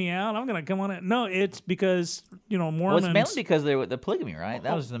kick me out. I'm going to come on in. No, it's because, Mormons... Well, it's mainly because they were the polygamy, right?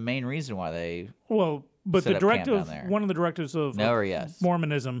 That was the main reason why they but the directive, one of the directives of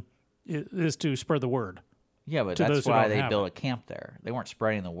Mormonism is to spread the word. Yeah, but that's why they built a camp there. They weren't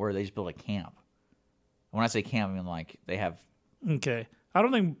spreading the word. They just built a camp. When I say camp, I mean like they have... Okay. I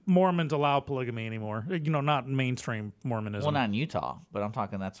don't think Mormons allow polygamy anymore. Not mainstream Mormonism. Well, not in Utah, but I'm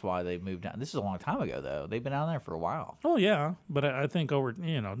talking that's why they moved down. This is a long time ago, though. They've been down there for a while. Oh, yeah. But I think over,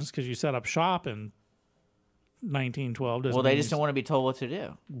 just because you set up shop in 1912 doesn't Well, they just don't want to be told what to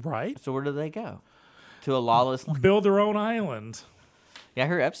do. Right. So where do they go? To a lawless land? Build their own island. Yeah, I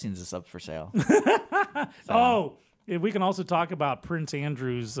heard Epstein's is up for sale. Oh, we can also talk about Prince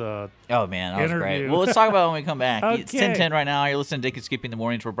Andrew's oh, man, that was interview. Great. Well, let's talk about it when we come back. Okay. It's 10:10 right now. You're listening to Dick and Skippy in the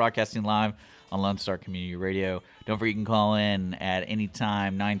Mornings. We're broadcasting live on Lone Star Community Radio. Don't forget you can call in at any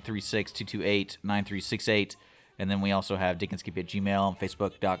time, 936-228-9368. And then we also have Dick and Skippy at Gmail and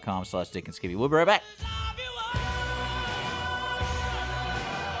Facebook.com/Dick and Skippy. We'll be right back.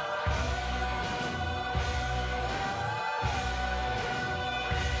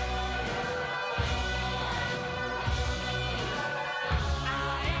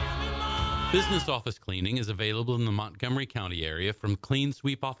 Business office cleaning is available in the Montgomery County area from Clean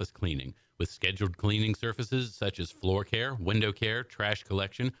Sweep Office Cleaning, with scheduled cleaning services such as floor care, window care, trash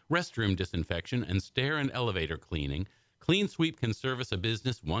collection, restroom disinfection, and stair and elevator cleaning. Clean Sweep can service a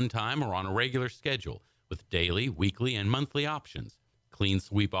business one time or on a regular schedule, with daily, weekly, and monthly options. Clean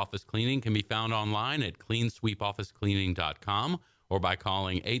Sweep Office Cleaning can be found online at cleansweepofficecleaning.com or by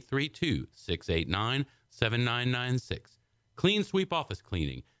calling 832-689-7996. Clean Sweep Office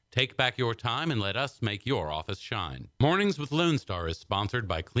Cleaning. Take back your time and let us make your office shine. Mornings with Lone Star is sponsored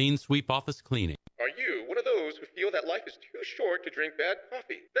by Clean Sweep Office Cleaning. Are you one of those who feel that life is too short to drink bad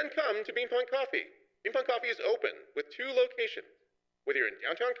coffee? Then come to Bean Pong Coffee. Bean Pong Coffee is open with 2 locations. Whether you're in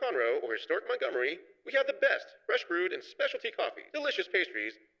downtown Conroe or historic Montgomery, we have the best fresh brewed and specialty coffee, delicious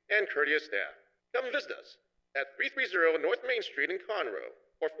pastries, and courteous staff. Come visit us at 330 North Main Street in Conroe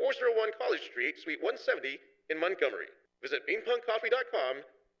or 401 College Street, Suite 170 in Montgomery. Visit beanpongcoffee.com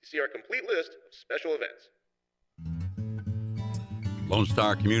to see our complete list of special events. Lone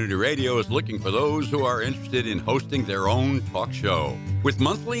Star Community Radio is looking for those who are interested in hosting their own talk show. With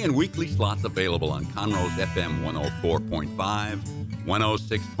monthly and weekly slots available on Conroe's FM 104.5,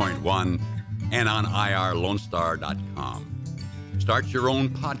 106.1, and on irlonestar.com. Start your own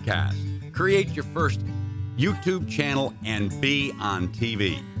podcast, create your first YouTube channel, and be on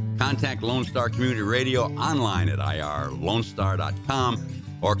TV. Contact Lone Star Community Radio online at irlonestar.com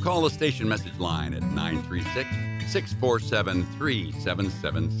or call the station message line at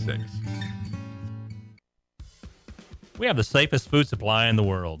 936-647-3776. We have the safest food supply in the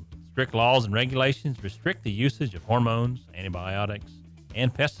world. Strict laws and regulations restrict the usage of hormones, antibiotics,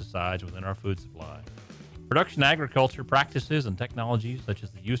 and pesticides within our food supply. Production agriculture practices and technologies such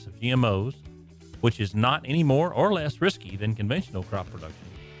as the use of GMOs, which is not any more or less risky than conventional crop production,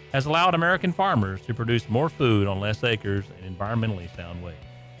 has allowed American farmers to produce more food on less acres in environmentally sound ways.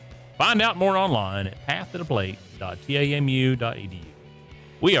 Find out more online at pathtotheplate.tamu.edu.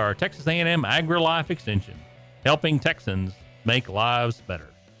 We are Texas A&M AgriLife Extension, helping Texans make lives better.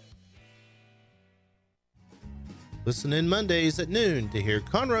 Listen in Mondays at noon to hear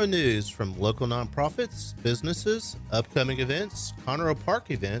Conroe news from local nonprofits, businesses, upcoming events, Conroe Park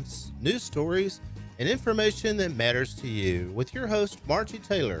events, news stories, and information that matters to you with your host, Margie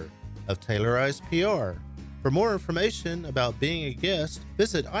Taylor of Taylorized PR. For more information about being a guest,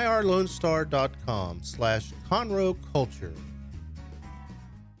 visit irlonestar.com/Conroe Culture.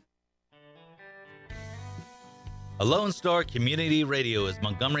 A Lone Star Community Radio is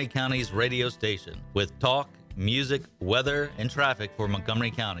Montgomery County's radio station with talk, music, weather, and traffic for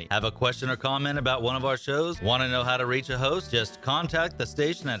Montgomery County. Have a question or comment about one of our shows? Want to know how to reach a host? Just contact the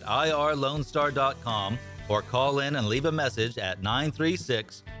station at irlonestar.com or call in and leave a message at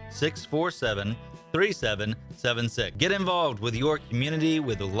 936-647-3776. Get involved with your community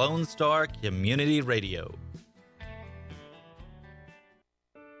with Lone Star Community Radio.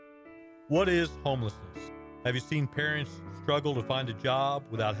 What is homelessness? Have you seen parents struggle to find a job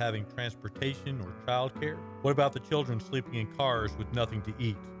without having transportation or childcare? What about the children sleeping in cars with nothing to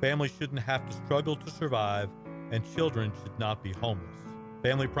eat? Families shouldn't have to struggle to survive, and children should not be homeless.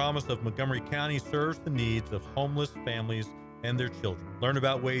 Family Promise of Montgomery County serves the needs of homeless families and their children. Learn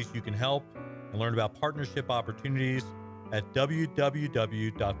about ways you can help and learn about partnership opportunities at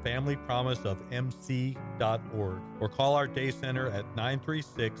www.familypromiseofmc.org or call our day center at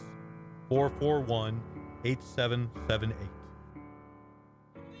 936-441-8778.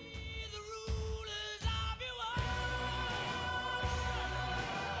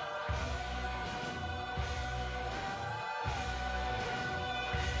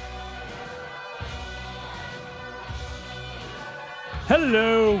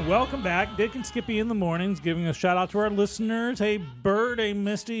 Hello, welcome back. Dick and Skippy in the mornings, giving a shout out to our listeners. Hey, Bert, hey,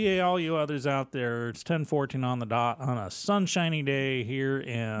 Misty, hey, all you others out there. It's 10:14 on the dot on a sunshiny day here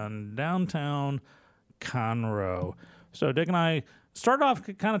in downtown Conroe. So Dick and I started off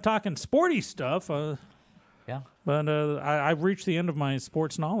kind of talking sporty stuff. Yeah. But I've reached the end of my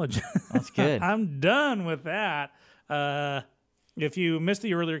sports knowledge. That's good. I'm done with that. If you missed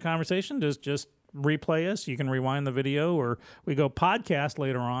the earlier conversation, just replay us. You can rewind the video, or we go podcast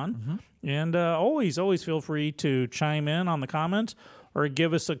later on. Mm-hmm. And always feel free to chime in on the comments or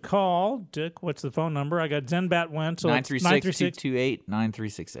give us a call. Dick, what's the phone number? I got Zenbat went. So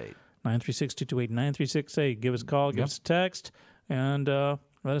 936-228-9368. 936-228-9368. Give us a call, give us a text, and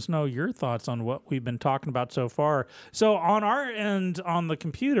let us know your thoughts on what we've been talking about so far. So on our end, on the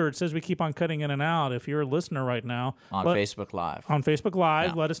computer, it says we keep on cutting in and out. If you're a listener right now. On Facebook Live. On Facebook Live,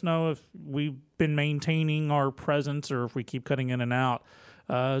 yeah. Let us know if we've been maintaining our presence or if we keep cutting in and out.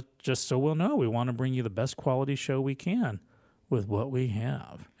 Just so we'll know. We want to bring you the best quality show we can. with what we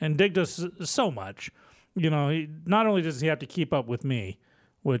have. And Dig does so much. Not only does he have to keep up with me,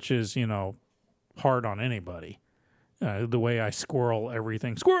 which is, hard on anybody, the way I squirrel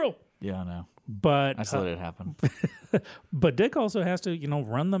everything. Squirrel! Yeah, I know. But I just let it happen. But Dick also has to,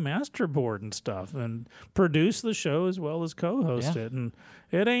 run the master board and stuff and produce the show as well as co-host it. And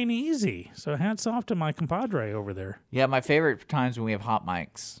it ain't easy. So hats off to my compadre over there. Yeah, my favorite times when we have hot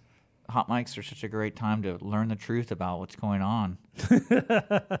mics. Hot mics are such a great time to learn the truth about what's going on.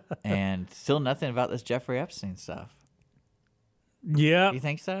 And still nothing about this Jeffrey Epstein stuff. Yeah. You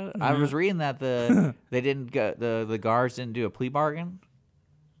think so? I was reading that the guards didn't do a plea bargain.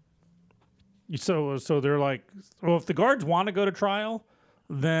 So they're like, well, if the guards want to go to trial,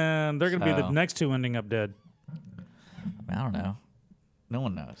 then they're going to be the next two ending up dead. I don't know. No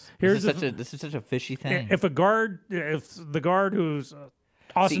one knows. This is such a fishy thing. If the guard who's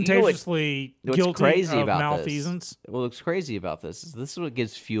ostentatiously guilty of malfeasance. What's crazy about this is what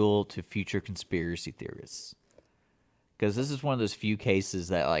gives fuel to future conspiracy theorists. Because this is one of those few cases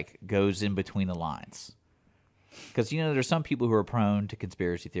that goes in between the lines. Because there's some people who are prone to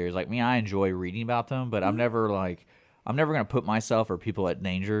conspiracy theories. Like me, I enjoy reading about them, but I'm never going to put myself or people at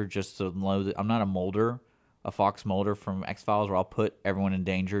danger just to know that I'm not a Mulder, a Fox Mulder from X-Files, where I'll put everyone in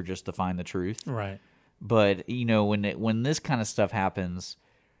danger just to find the truth. Right. But when this kind of stuff happens,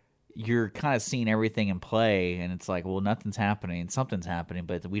 you're kind of seeing everything in play, and it's like, well, nothing's happening, something's happening,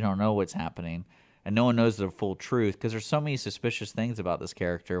 but we don't know what's happening, and no one knows the full truth because there's so many suspicious things about this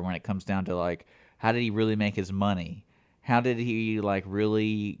character when it comes down to how did he really make his money? How did he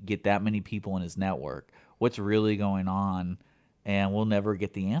really get that many people in his network? What's really going on? And we'll never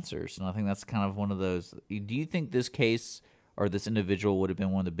get the answers. And I think that's kind of one of those. Do you think this case or this individual would have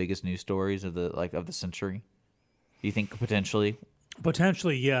been one of the biggest news stories of the century? Do you think potentially?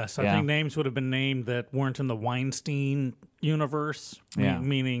 Potentially, yes. I think names would have been named that weren't in the Weinstein universe. Yeah.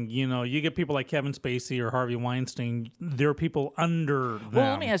 Meaning, you get people like Kevin Spacey or Harvey Weinstein. There are people under them. Well,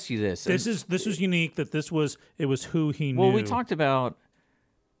 let me ask you this. This was unique. That it was who he knew. Well, we talked about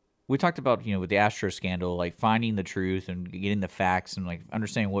with the Astro scandal, finding the truth and getting the facts and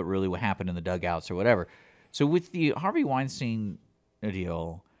understanding what really happened in the dugouts or whatever. So with the Harvey Weinstein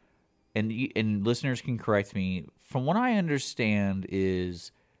deal, and listeners can correct me, from what I understand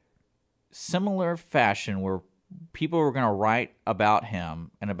is similar fashion where people were going to write about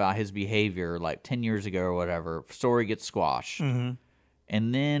him and about his behavior 10 years ago or whatever, story gets squashed. Mm-hmm.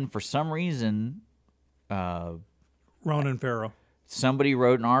 And then for some reason, Ronan Farrow, somebody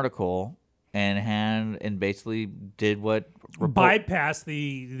wrote an article and basically did what bypassed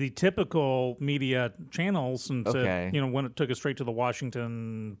the typical media channels and said, when it took it straight to the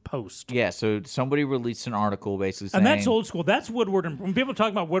Washington Post. Yeah, so somebody released an article basically saying, and that's old school. That's Woodward. And when people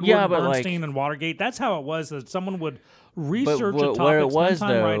talk about Woodward and Bernstein and Watergate, that's how it was. That someone would research a topic, spend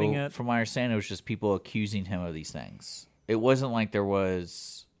time writing it. From my understanding, it was just people accusing him of these things. It wasn't like there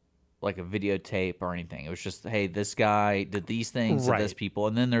was a videotape or anything. It was just, hey, this guy did these things to this people,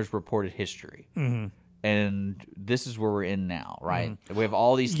 and then there's reported history. Mm-hmm. And this is where we're in now, right? Mm-hmm. We have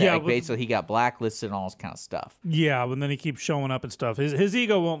all these things. Basically, he got blacklisted and all this kind of stuff. Yeah, but then he keeps showing up and stuff. His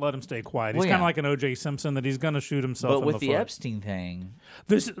ego won't let him stay quiet. He's kind of like an O.J. Simpson that he's going to shoot himself in the foot. But with the Epstein thing...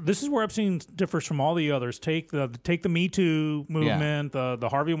 This is where Epstein differs from all the others. Take the Me Too movement, the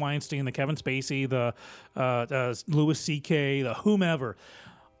Harvey Weinstein, the Kevin Spacey, the Louis C.K., the whomever.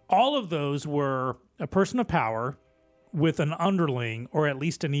 All of those were a person of power with an underling or at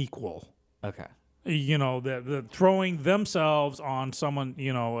least an equal. Okay. The throwing themselves on someone,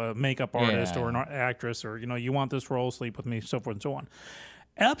 a makeup artist or an actress, or, you want this role, sleep with me, so forth and so on.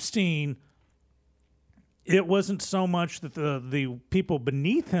 Epstein, it wasn't so much that the people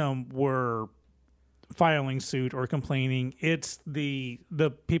beneath him were filing suit or complaining. It's the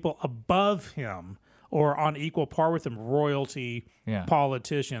people above him or on equal par with him, royalty,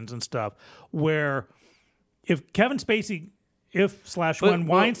 politicians and stuff, where if Kevin Spacey... when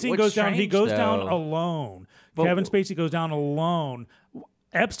Weinstein goes down, he goes down alone. Kevin Spacey goes down alone.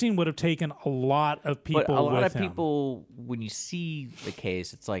 Epstein would have taken a lot of people with him. But a lot of people, when you see the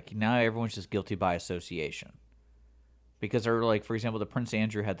case, it's now everyone's just guilty by association. Because they're for example, the Prince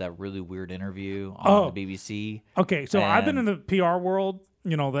Andrew had that really weird interview on the BBC. Okay, so I've been in the PR world.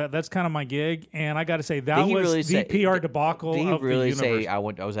 That's kind of my gig. And I got to say, that was the PR debacle of the universe. Did he really say, I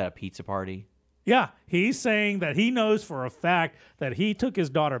was at a pizza party? Yeah, he's saying that he knows for a fact that he took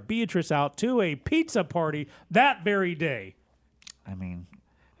his daughter Beatrice out to a pizza party that very day. I mean...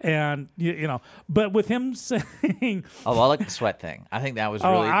 And, but with him saying... Oh, I like the sweat thing. I think that was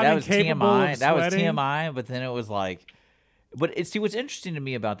really... that was TMI. That was TMI, but then it was But see, what's interesting to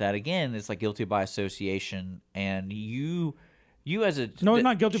me about that, again, it's guilty by association, and You as a No, he's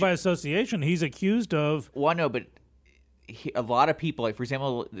not guilty by association. He's accused of. Well, I know, but a lot of people, like for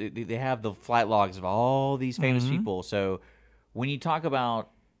example, they have the flight logs of all these famous people. So when you talk about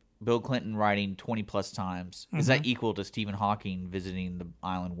Bill Clinton writing 20 plus times, is that equal to Stephen Hawking visiting the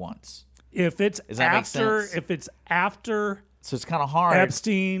island once? If it's Does that make after, sense? if it's after So it's kind of hard.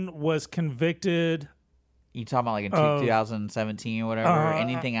 Epstein was convicted. You talking about like in 2017 or whatever?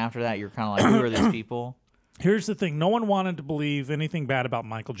 Anything after that, you're kind of like, who are these people? Here's the thing: no one wanted to believe anything bad about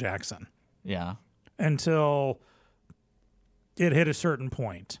Michael Jackson Yeah. until it hit a certain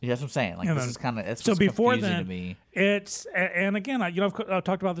point. Yeah, that's what I'm saying. Like, And this then- is kind of So before confusing then, to me. it's and again, I've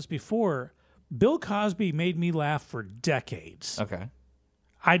talked about this before. Bill Cosby made me laugh for decades. Okay.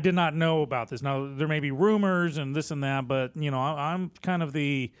 I did not know about this. Now there may be rumors and this and that, but I'm kind of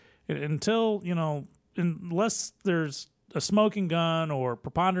until unless there's a smoking gun or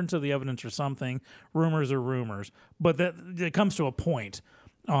preponderance of the evidence or something, rumors are rumors. But that it comes to a point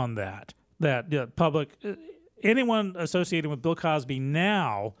on that public anyone associated with Bill Cosby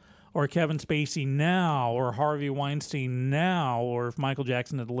now, or Kevin Spacey now, or Harvey Weinstein now, or if Michael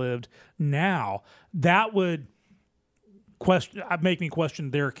Jackson had lived now, that would make me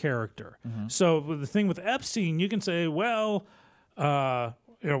question their character. So the thing with Epstein, you can say, well,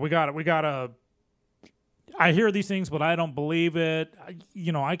 we got to. I hear these things, but I don't believe it.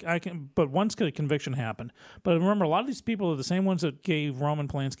 I can. But once a conviction happened. But remember, a lot of these people are the same ones that gave Roman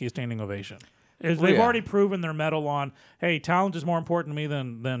Polanski a standing ovation. They've already proven their mettle on, hey, talent is more important to me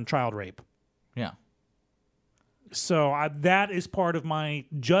than child rape. Yeah. So that is part of my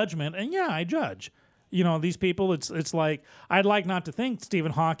judgment, and I judge. These people. It's like I'd like not to think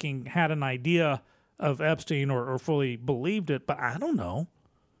Stephen Hawking had an idea of Epstein or fully believed it, but I don't know.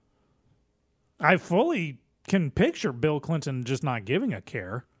 I fully can picture Bill Clinton just not giving a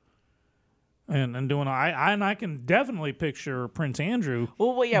care. And doing I can definitely picture Prince Andrew.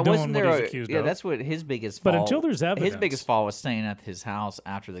 Well, yeah, doing wasn't what there? he's accused of. That's what his biggest. But fault, until there's evidence, his biggest fault was staying at his house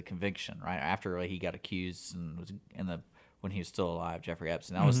after the conviction, right after he got accused and was when he was still alive, Jeffrey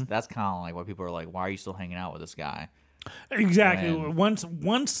Epstein. That's kind of like why people are like, why are you still hanging out with this guy? Exactly. And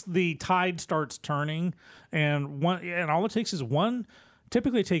Once the tide starts turning, and all it takes is one.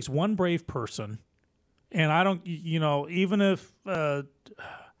 Typically, it takes one brave person, and I don't. Even if.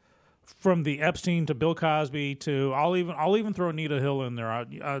 From the Epstein to Bill Cosby to I'll even throw Anita Hill in there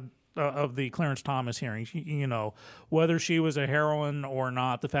of the Clarence Thomas hearings. Whether she was a heroine or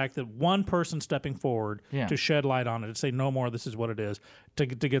not, the fact that one person stepping forward to shed light on it, to say no more, this is what it is, to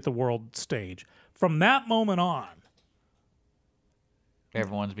get the world stage. From that moment on,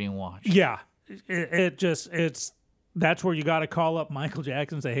 everyone's being watched. Yeah, it's that's where you got to call up Michael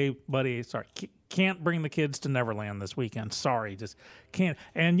Jackson and say, hey, buddy, sorry. Can't bring the kids to Neverland this weekend. Sorry, just can't.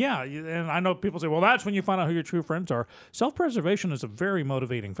 And and I know people say, well, that's when you find out who your true friends are. Self-preservation is a very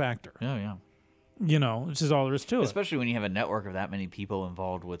motivating factor. Oh, yeah. This is all there is to it. Especially when you have a network of that many people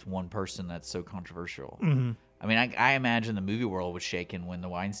involved with one person that's so controversial. Mm-hmm. I mean, I imagine the movie world was shaken when the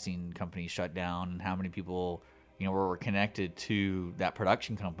Weinstein company shut down and how many people, were connected to that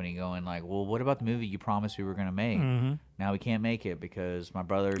production company going like, well, what about the movie you promised we were going to make? Mm-hmm. Now we can't make it because my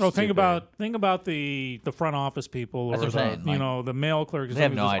brother's think about the front office people or the mail clerks. They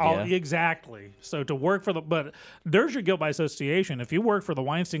have no idea. Exactly. So to work but there's your guilt by association. If you work for the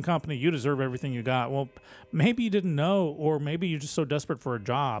Weinstein company, you deserve everything you got. Well, maybe you didn't know, or maybe you're just so desperate for a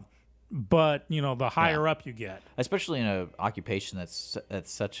job. But the higher up you get, especially in an occupation that's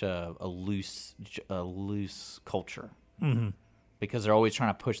such a loose culture, mm-hmm. because they're always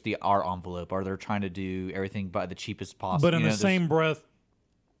trying to push the art envelope, or they're trying to do everything by the cheapest possible. But in the same breath,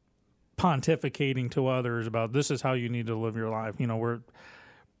 pontificating to others about this is how you need to live your life.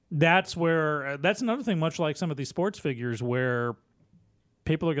 That's another thing. Much like some of these sports figures, where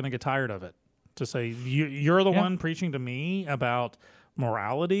people are going to get tired of it. To say you're the one preaching to me about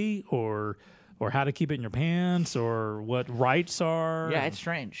morality or how to keep it in your pants or what rights are. Yeah, it's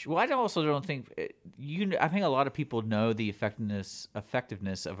strange. Well, I also don't think I think a lot of people know the effectiveness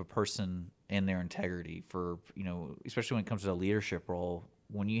of a person and their integrity for, especially when it comes to a leadership role.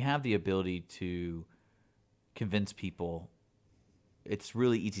 When you have the ability to convince people, it's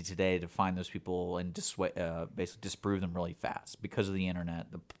really easy today to find those people and basically disprove them really fast because of the internet,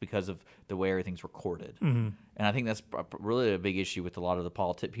 because of the way everything's recorded. Mm-hmm. And I think that's really a big issue with a lot of the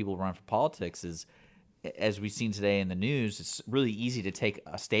people who run for politics is, as we've seen today in the news, it's really easy to take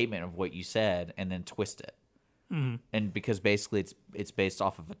a statement of what you said and then twist it. Mm-hmm. And because basically it's based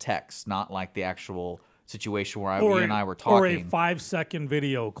off of a text, not like the actual situation where you and I were talking. Or a 5-second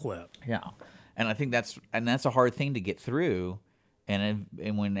video clip. Yeah. And I think that's a hard thing to get through.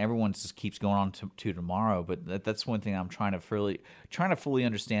 And when everyone just keeps going on to tomorrow, but that's one thing I'm trying to fully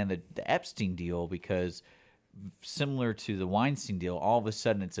understand the Epstein deal, because similar to the Weinstein deal, all of a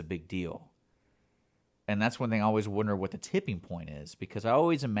sudden it's a big deal. And that's one thing I always wonder what the tipping point is, because I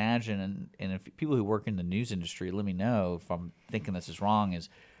always imagine, and if people who work in the news industry, let me know if I'm thinking this is wrong, is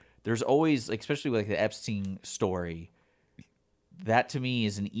there's always, especially like the Epstein story, that to me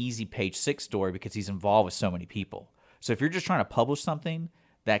is an easy page 6 story because he's involved with so many people. So if you're just trying to publish something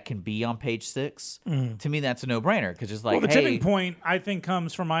that can be on page 6, to me that's a no-brainer, because it's like, well, the tipping point, I think,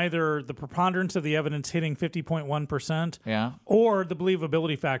 comes from either the preponderance of the evidence hitting 50.1%, or the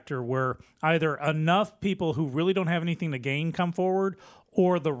believability factor, where either enough people who really don't have anything to gain come forward,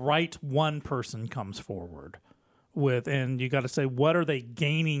 or the right one person comes forward with, and you got to say, what are they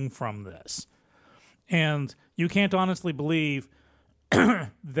gaining from this? And you can't honestly believe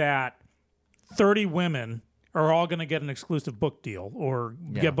that 30 women are all going to get an exclusive book deal or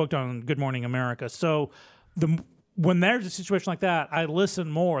get booked on Good Morning America. So when there's a situation like that, I listen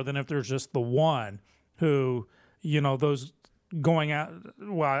more than if there's just the one who, those going out.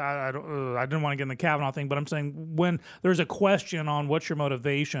 Well, I didn't want to get in the Kavanaugh thing, but I'm saying when there's a question on what's your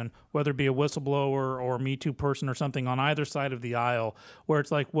motivation, whether it be a whistleblower or a Me Too person or something on either side of the aisle, where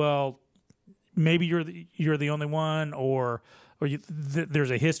it's like, well, maybe you're the only one, or there's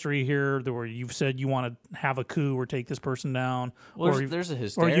a history here where you've said you want to have a coup or take this person down. Well, there's a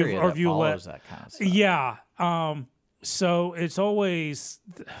hysteria that follows that kind of stuff. Yeah. So it's always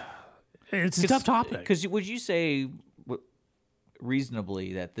it's a tough topic. Because would you say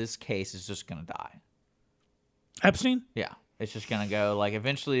reasonably that this case is just going to die? Epstein? Yeah. It's just going to go, like,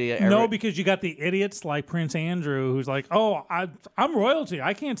 eventually... No, because you got the idiots like Prince Andrew who's like, oh, I'm royalty.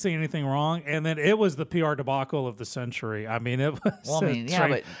 I can't say anything wrong. And then it was the PR debacle of the century. I mean, it was... Well, I mean, yeah,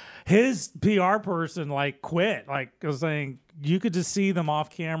 but... His PR person, like, quit. Like, was saying, you could just see them off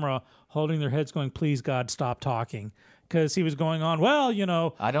camera holding their heads going, please, God, stop talking. Because he was going on, well,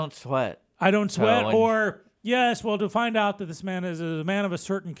 I don't sweat. Or... Yes, well, to find out that this man is a man of a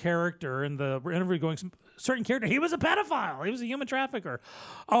certain character, and the interview going, certain character, he was a pedophile, he was a human trafficker.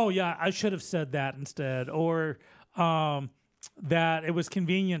 Oh, yeah, I should have said that instead. Or that it was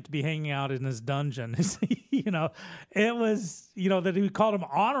convenient to be hanging out in his dungeon. It was, that he called him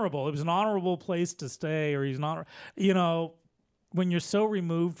honorable. It was an honorable place to stay, or he's not, when you're so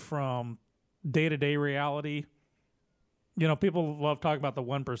removed from day-to-day reality. People love talking about the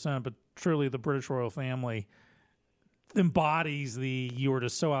 1%, but truly the British royal family embodies you are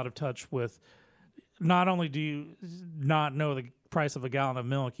just so out of touch with. Not only do you not know the price of a gallon of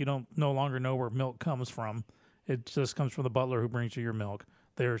milk, you don't no longer know where milk comes from. It just comes from the butler who brings you your milk.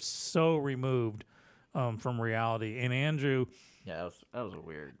 They're so removed from reality. And Andrew... Yeah, that was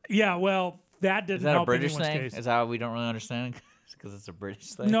weird. Yeah, well, that didn't help anyone's case. Is that a British thing? Is that why we don't really understand it? Because it's a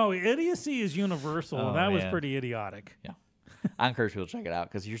British thing? No, idiocy is universal, and that was pretty idiotic. Yeah. I encourage people to check it out,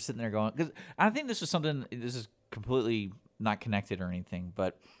 because you're sitting there going... Because I think this is completely not connected or anything,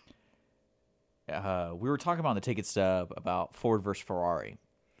 but we were talking about on the Ticket Stub about Ford versus Ferrari.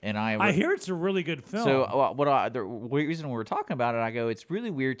 And I hear it's a really good film. So the reason we were talking about it, I go, it's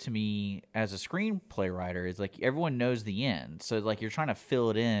really weird to me as a screenplay writer, is like everyone knows the end. So like you're trying to fill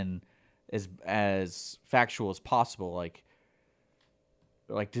it in as factual as possible. Like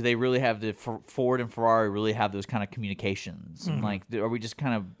do they really have Ford and Ferrari really have those kind of communications? Mm-hmm. And like, are we just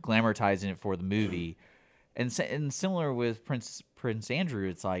kind of glamorizing it for the movie? And similar with Prince Andrew,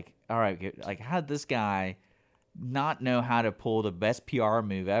 it's like, all right, like how did this guy not know how to pull the best PR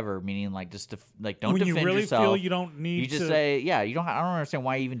move ever? Meaning, like, just to like don't when defend you really yourself. Feel you don't need. You just to... say, yeah, you don't. I don't understand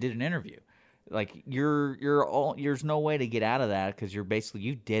why you even did an interview. Like there's no way to get out of that, because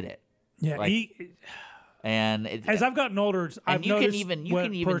you did it. Yeah. Like, as I've gotten older, I've you noticed can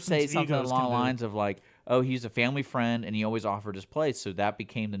even say something along the lines of like, oh, he's a family friend and he always offered his place, so that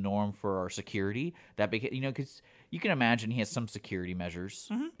became the norm for our security. That became, because you can imagine he has some security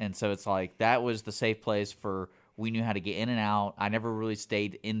measures, and so it's like that was the safe place for. We knew how to get in and out. I never really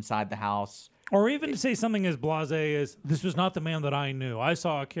stayed inside the house. Or even to say something as blasé as, this was not the man that I knew. I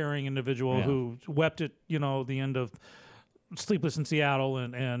saw a caring individual who wept at, the end of Sleepless in Seattle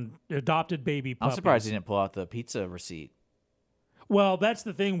and adopted baby puppies. I'm surprised he didn't pull out the pizza receipt. Well, that's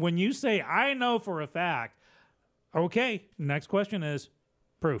the thing. When you say, I know for a fact, okay, next question is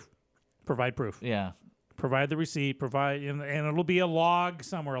proof. Provide proof. Yeah. Provide the receipt, and it'll be a log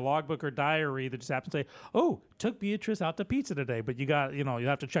somewhere, a logbook or diary that just happens to say, oh, took Beatrice out to pizza today. But you got, you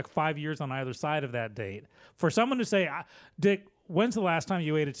have to check 5 years on either side of that date. For someone to say, Dick, when's the last time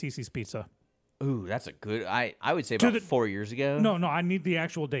you ate at Cece's Pizza? Ooh, that's a good, I would say about 4 years ago. No, I need the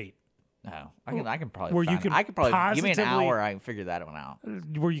actual date. No, I can probably. Where you find can it. I could probably give me an positively- hour. I can figure that one out.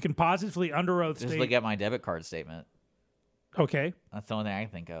 Where you can positively under oath Just state. look at my debit card statement. Okay. That's the only thing I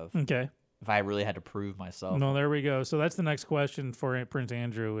can think of. Okay. If I really had to prove myself. No, there we go. So that's the next question for Prince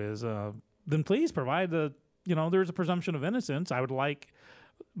Andrew is, then please provide there's a presumption of innocence. I would like,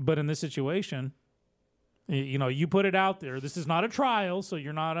 but in this situation, you put it out there. This is not a trial, so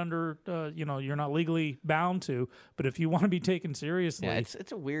you're not under, you're not legally bound to. But if you want to be taken seriously, Yeah,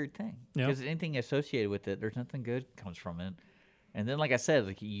 it's a weird thing Yeah. because anything associated with it, there's nothing good comes from it. And then, like I said,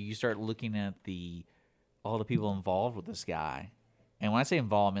 like you start looking at all the people involved with this guy. And when I say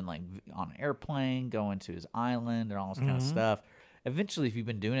involved, I mean like on an airplane, going to his island, and all this kind of stuff. Eventually, if you've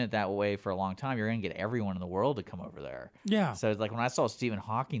been doing it that way for a long time, you're going to get everyone in the world to come over there. Yeah. So it's like when I saw Stephen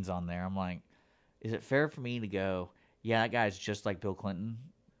Hawking's on there, I'm like, is it fair for me to go, yeah, that guy's just like Bill Clinton?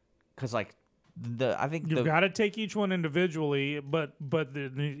 Because I think you've got to take each one individually. But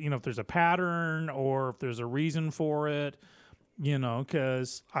if there's a pattern or if there's a reason for it,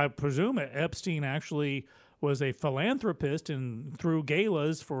 because I presume Epstein actually was a philanthropist and threw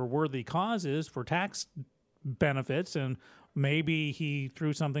galas for worthy causes for tax benefits, and maybe he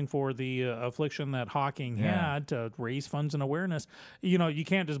threw something for the affliction that Hawking had to raise funds and awareness. You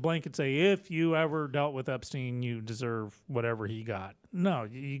can't just blanket say, if you ever dealt with Epstein, you deserve whatever he got. No,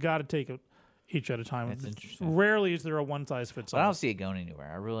 you got to take it each at a time. That's interesting. Rarely is there a one-size-fits-all. I don't see it going anywhere.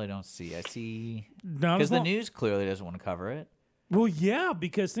 I really don't see. I see Not because as the long- news clearly doesn't want to cover it. Well, yeah,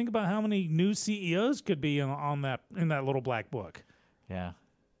 because think about how many new CEOs could be in that little black book. Yeah,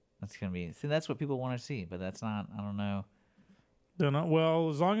 that's gonna be. See, that's what people want to see, but that's not. I don't know. Well,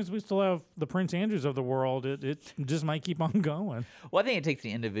 as long as we still have the Prince Andrews of the world, it just might keep on going. Well, I think it takes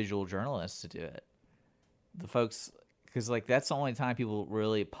the individual journalists to do it. The folks, because like that's the only time people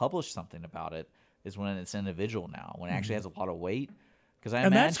really publish something about it is when it's individual now, when it actually has a lot of weight. Because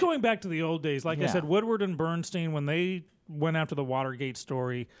That's going back to the old days. Like I Yeah. said, Woodward and Bernstein, when they went after the Watergate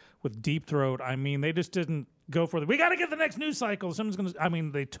story with Deep Throat, I mean, they just didn't go for we got to get the next news cycle. Someone's going to, I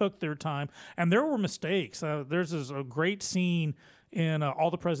mean, they took their time. And there were mistakes. There's a great scene in All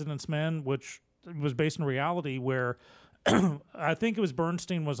the President's Men, which was based in reality, where I think it was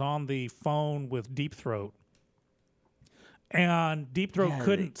Bernstein was on the phone with Deep Throat. And Deep Throat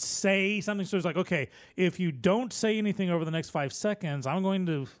couldn't say something. So it's like, okay, if you don't say anything over the next 5 seconds, I'm going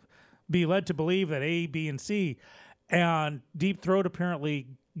to be led to believe that A, B, and C. And Deep Throat apparently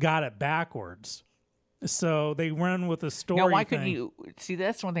got it backwards. So they run with a story. Now, why thing. couldn't you see?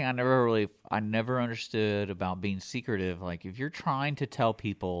 That's one thing I never understood about being secretive. Like, if you're trying to tell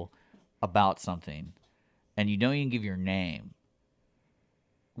people about something, and you don't even give your name,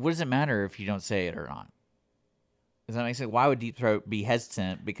 what does it matter if you don't say it or not? Does that make sense? Why would Deep Throat be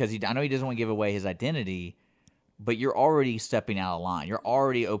hesitant? Because I know he doesn't want to give away his identity, but you're already stepping out of line. You're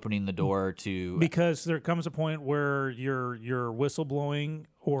already opening the door to Because there comes a point where you're whistleblowing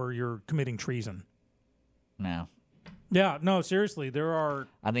or you're committing treason. No. Yeah, no, seriously, there are.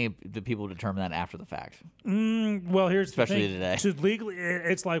 I think the people determine that after the fact. Well, here's Especially the thing. today. To legally,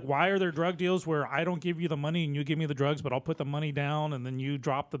 it's like, why are there drug deals where I don't give you the money and you give me the drugs, but I'll put the money down and then you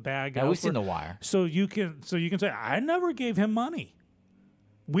drop the bag? Yeah, we've elsewhere? seen The Wire. So you can say, I never gave him money.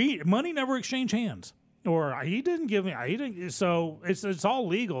 Money never exchanged hands. Or he didn't give me. He didn't. So it's all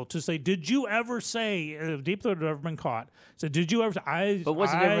legal to say. Did you ever say if Deep Throat had ever been caught? So did you ever? But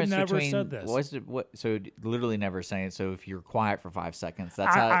what's the difference never between said this. So literally never saying. So if you're quiet for 5 seconds,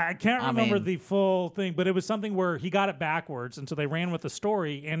 that's how. I can't remember mean, the full thing, but it was something where he got it backwards, and so they ran with the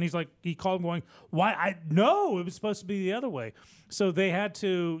story. And he called going, "Why? No, it was supposed to be the other way." So they had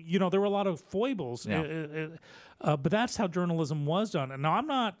to. There were a lot of foibles. Yeah. But that's how journalism was done. And now I'm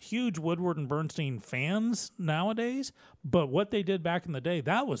not huge Woodward and Bernstein fans nowadays, but what they did back in the day,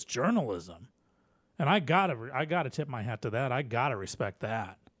 that was journalism. And I gotta tip my hat to that. I gotta respect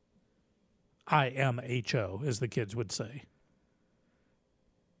that. IMHO, as the kids would say.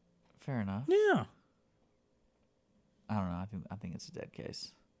 Fair enough. Yeah. I don't know. I think it's a dead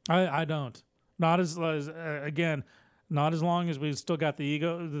case. I don't. Not as again, not as long as we've still got the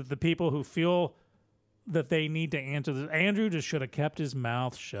ego, the people who feel that they need to answer this. Andrew just should have kept his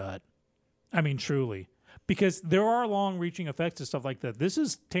mouth shut. I mean, truly. Because there are long-reaching effects to stuff like that. This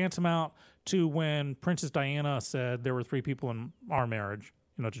is tantamount to when Princess Diana said there were 3 people in our marriage,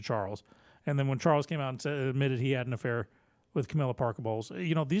 to Charles. And then when Charles came out and admitted he had an affair with Camilla Parker Bowles,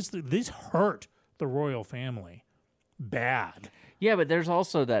 these hurt the royal family bad. Yeah, but there's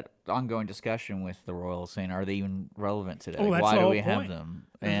also that ongoing discussion with the royals saying, are they even relevant today? Oh, that's Why the do whole we have point. them?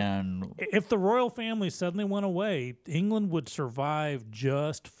 And If the royal family suddenly went away, England would survive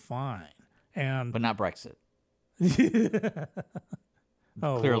just fine. but not Brexit.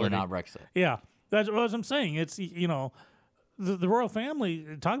 Oh, Clearly Lordy. not Brexit. Yeah, that's what I'm saying. It's, you know, the royal family,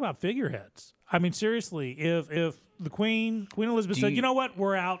 talk about figureheads. I mean, seriously, if the Queen Elizabeth said, you know what,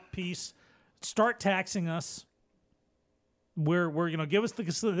 we're out, peace, start taxing us. We're give us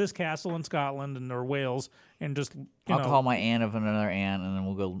this castle in Scotland or Wales, and just I'll call my aunt of another aunt, and then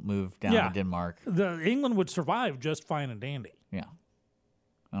we'll go move down to Denmark. England would survive just fine and dandy. Yeah,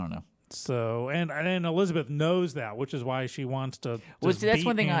 I don't know. So and Elizabeth knows that, which is why she wants to. That's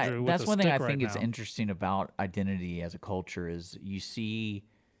one thing. That's one thing I think is interesting about identity as a culture is you see,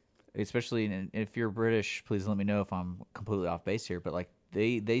 especially if you're British. Please let me know if I'm completely off base here, but like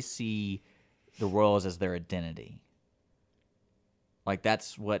they see the royals as their identity. Like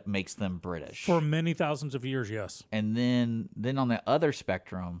that's what makes them British for many thousands of years. Yes, and then on the other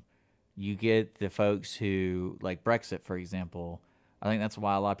spectrum, you get the folks who like Brexit, for example. I think that's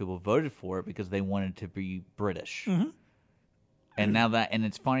why a lot of people voted for it because they wanted to be British. Mm-hmm. And now and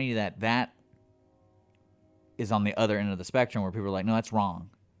it's funny that is on the other end of the spectrum where people are like, no, that's wrong.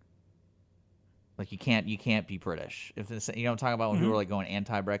 Like you can't be British. If this, I'm talking about when people are like going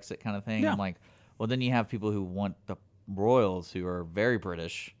anti-Brexit kind of thing. Yeah. I'm like, well, then you have people who want the royals who are very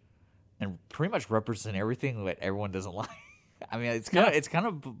British and pretty much represent everything that everyone doesn't like. I mean, it's kind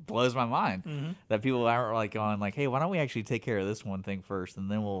of blows my mind that people are like going like, hey, why don't we actually take care of this one thing first, and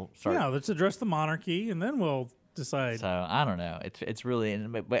then we'll start. Yeah, let's address the monarchy, and then we'll decide. So I don't know. It's really,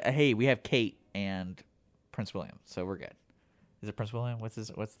 but hey, we have Kate and Prince William, so we're good. Is it Prince William? What's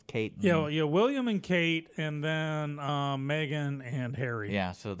Kate? Yeah, William and Kate, and then Meghan and Harry.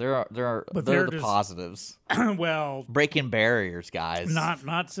 Yeah, so they're the positives. Well, breaking barriers, guys.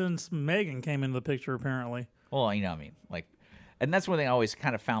 Not since Meghan came into the picture, apparently. Well, I mean, like. And that's one thing I always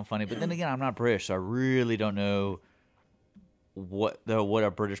kind of found funny. But then again, I'm not British, so I really don't know what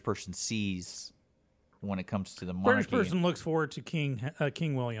a British person sees when it comes to the monarchy. British person looks forward to King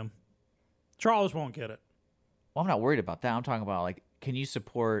William. Charles won't get it. Well, I'm not worried about that. I'm talking about, like, can you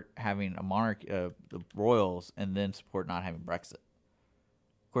support having a monarchy, the royals, and then support not having Brexit?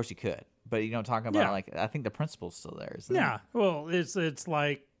 Of course you could. But, talking about, like, I think the principle's still there, isn't it? Yeah. Well, it's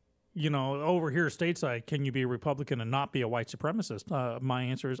like, over here stateside, can you be a Republican and not be a white supremacist? My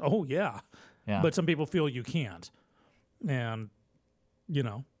answer is, oh, yeah. But some people feel you can't. And,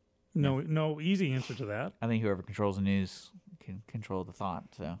 no easy answer to that. I think whoever controls the news can control the thought,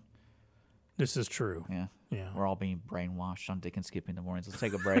 so. This is true. Yeah. Yeah. We're all being brainwashed on Dick and Skippy in the mornings. Let's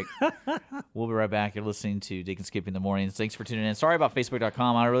take a break. We'll be right back. You're listening to Dick and Skippy in the mornings. Thanks for tuning in. Sorry about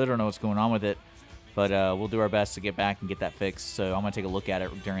Facebook.com. I really don't know what's going on with it. But we'll do our best to get back and get that fixed. So I'm going to take a look at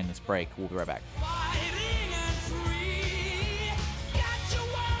it during this break. We'll be right back.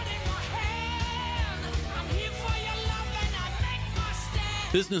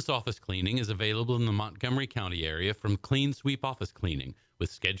 Business office cleaning is available in the Montgomery County area from Clean Sweep Office Cleaning, with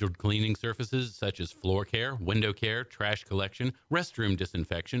scheduled cleaning services such as floor care, window care, trash collection, restroom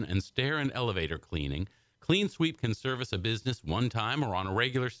disinfection, and stair and elevator cleaning. Clean Sweep can service a business one time or on a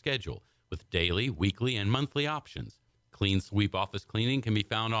regular schedule, with daily, weekly, and monthly options. Clean Sweep Office Cleaning can be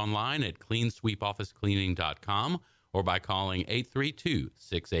found online at cleansweepofficecleaning.com or by calling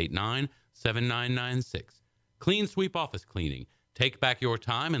 832-689-7996. Clean Sweep Office Cleaning. Take back your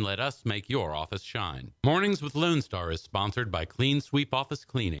time and let us make your office shine. Mornings with Lone Star is sponsored by Clean Sweep Office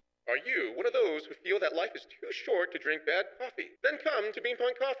Cleaning. Are you one of those who feel that life is too short to drink bad coffee? Then come to Bean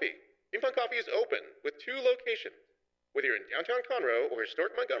Pond Coffee. Bean Pond Coffee is open with 2 locations. Whether you're in downtown Conroe or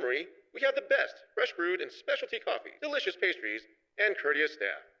historic Montgomery, we have the best fresh brewed and specialty coffee, delicious pastries, and courteous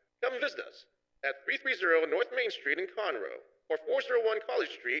staff. Come visit us at 330 North Main Street in Conroe or 401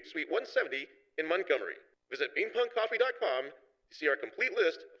 College Street, Suite 170 in Montgomery. Visit beanpondcoffee.com to see our complete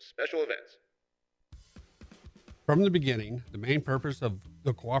list of special events. From the beginning, the main purpose of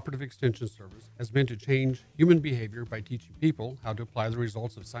the Cooperative Extension Service has been to change human behavior by teaching people how to apply the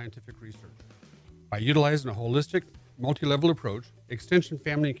results of scientific research. By utilizing a holistic, multi-level approach, Extension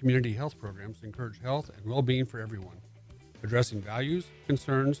family and community health programs encourage health and well-being for everyone. Addressing values,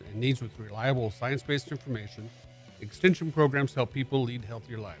 concerns, and needs with reliable science-based information, Extension programs help people lead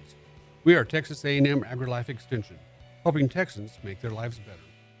healthier lives. We are Texas A&M AgriLife Extension, helping Texans make their lives better.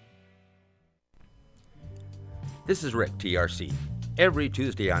 This is Rick, TRC. Every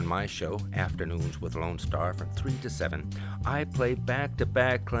Tuesday on my show, Afternoons with Lone Star from 3 to 7, I play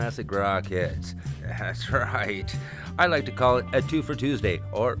back-to-back classic rock hits. That's right. I like to call it a 2 for Tuesday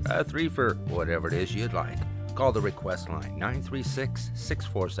or a 3 for whatever it is you'd like. Call the request line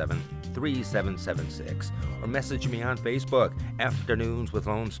 936-647-3776 or message me on Facebook, Afternoons with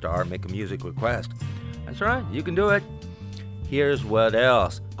Lone Star, make a music request. That's right, you can do it. Here's what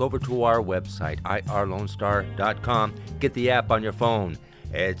else. Go over to our website, irlonestar.com. Get the app on your phone.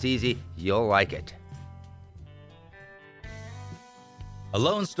 It's easy. You'll like it. A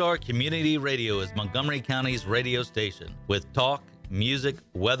Lone Star Community Radio is Montgomery County's radio station with talk, music,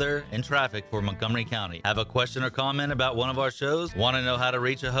 weather, and traffic for Montgomery County. Have a question or comment about one of our shows? Want to know how to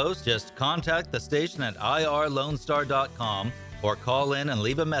reach a host? Just contact the station at irlonestar.com or call in and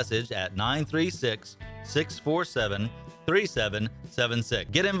leave a message at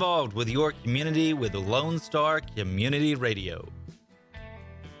 936-647-3776. Get involved with your community with Lone Star Community Radio.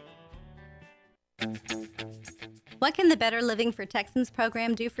 What can the Better Living for Texans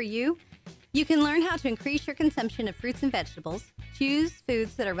program do for you? You can learn how to increase your consumption of fruits and vegetables, choose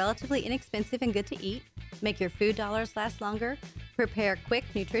foods that are relatively inexpensive and good to eat, make your food dollars last longer, prepare quick,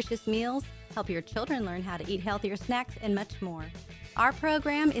 nutritious meals, help your children learn how to eat healthier snacks, and much more. Our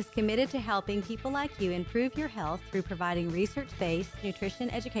program is committed to helping people like you improve your health through providing research-based nutrition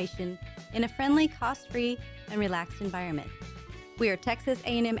education in a friendly, cost-free, and relaxed environment. We are Texas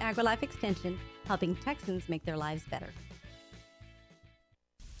A&M AgriLife Extension, helping Texans make their lives better.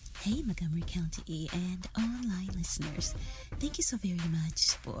 Hey, Montgomery County and online listeners. Thank you so very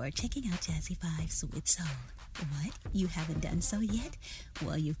much for checking out Jazzy Vibes with Soul. What? You haven't done so yet?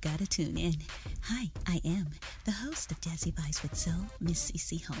 Well, you've got to tune in. Hi, I am the host of Jazzy Vibes with Soul, Miss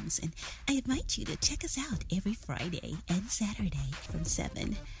CeCe Holmes, and I invite you to check us out every Friday and Saturday from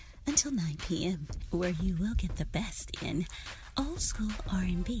 7 until 9 p.m., where you will get the best in old school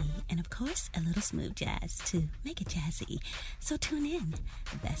R&B and, of course, a little smooth jazz to make it jazzy. So tune in.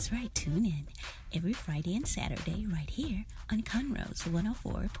 That's right, tune in every Friday and Saturday right here on Conroe's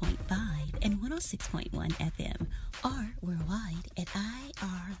 104.5 and 106.1 FM or worldwide at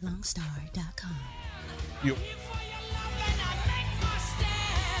irlonestar.com.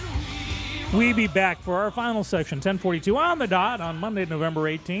 We be back for our final section, 10:42 on the dot on Monday, November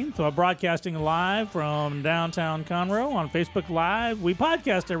 18th. Broadcasting live from downtown Conroe on Facebook Live. We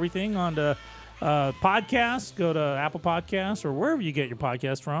podcast everything on the podcasts. Go to Apple Podcasts or wherever you get your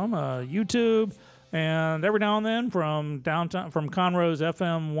podcast from, YouTube, and every now and then from Conroe's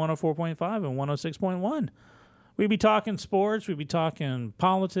FM 104.5 and 106.1. We be talking sports, we be talking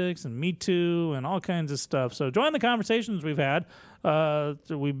politics and Me Too and all kinds of stuff. So join the conversations we've had,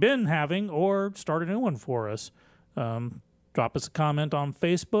 we've been having, or start a new one for us. Drop us a comment on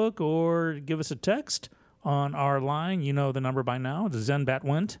Facebook or give us a text on our line. You know the number by now. It's Zenbat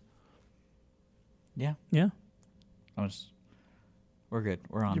Went. Yeah. Yeah. We're good.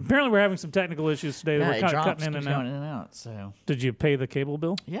 We're on. Apparently we're having some technical issues today. Yeah, We're kind of drops, cutting in and going in and out. So. Did you pay the cable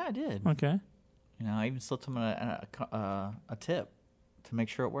bill? Yeah, I did. Okay. You know, I even slipped him a tip to make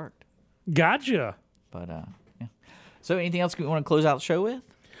sure it worked. Gotcha. But, yeah. So anything else we want to close out the show with?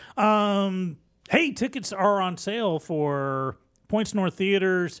 Hey, tickets are on sale for Points North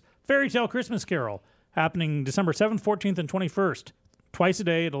Theater's Fairy Tale Christmas Carol, happening December 7th, 14th, and 21st, twice a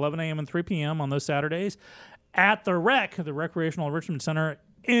day at 11 a.m. and 3 p.m. on those Saturdays at the REC, the Recreational Enrichment Center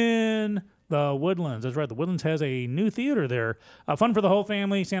in the Woodlands. That's right. The Woodlands has a new theater there. Fun for the whole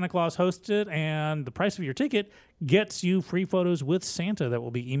family. Santa Claus hosts it, and the price of your ticket gets you free photos with Santa that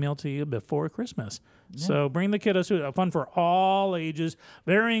will be emailed to you before Christmas. Yeah. So bring the kiddos. Fun for all ages.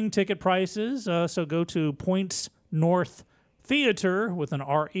 Varying ticket prices. So go to Points North Theater with an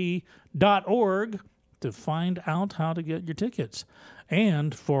RE.org to find out how to get your tickets.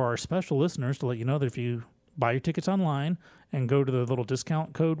 And for our special listeners, to let you know that if you buy your tickets online and go to the little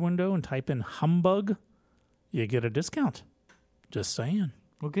discount code window and type in humbug, you get a discount. Just saying.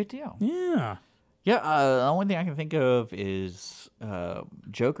 Well, good deal. Yeah. Yeah, the only thing I can think of is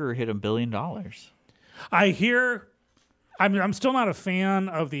Joker hit $1 billion. I hear... I'm still not a fan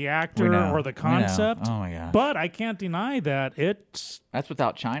of the actor or the concept. Oh, my gosh. But I can't deny that it's... That's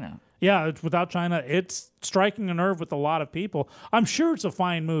without China. Yeah, it's without China. It's striking a nerve with a lot of people. I'm sure it's a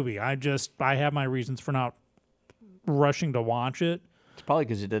fine movie. I have my reasons for not rushing to watch it. It's probably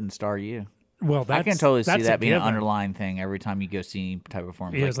because it didn't star you. Well, I can totally see that being an underlying thing every time you go see any type of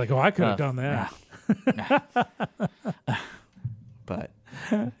performance. Yeah, it's like, I could have done that. But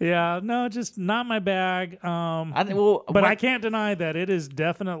yeah, no, just not my bag. I can't deny that it is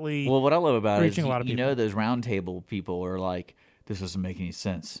definitely. Well, what I love about it is a lot of people. You know, those roundtable people are like, this doesn't make any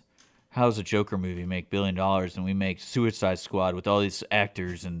sense. How does a Joker movie make $1 billion and we make Suicide Squad with all these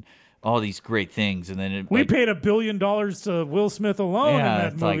actors and all these great things, and then we paid $1 billion to Will Smith alone, yeah,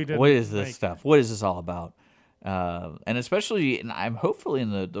 and that movie didn't. What is this stuff? What is this all about? And especially, and I'm hopefully in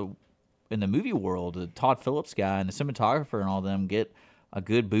the movie world, the Todd Phillips guy and the cinematographer and all them get a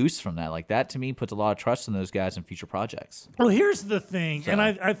good boost from that. Like that, to me, puts a lot of trust in those guys in future projects. Well, here's the thing, and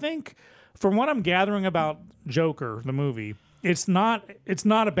I think from what I'm gathering about Joker, the movie, it's not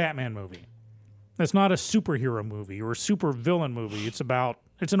a Batman movie. It's not a superhero movie or a super villain movie. It's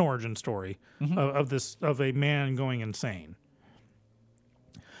an origin story of a man going insane.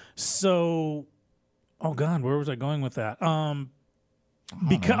 So, oh God, where was I going with that?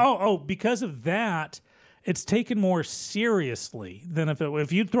 Because of that, it's taken more seriously than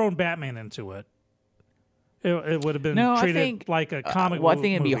if you'd thrown Batman into it. It would have been treated like a comic book I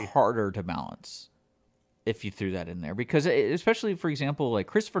think it'd movie. be harder to balance if you threw that in there because, especially for example, like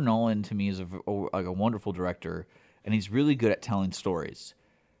Christopher Nolan to me is like a wonderful director, and he's really good at telling stories.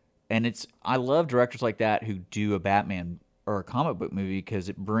 And I love directors like that who do a Batman or a comic book movie because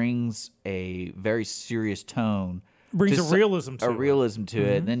it brings a very serious tone, brings a realism to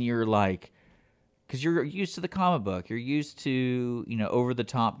it. And then you're like, because you're used to the comic book, you're used to over the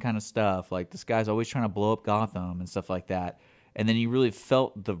top kind of stuff. Like this guy's always trying to blow up Gotham and stuff like that. And then you really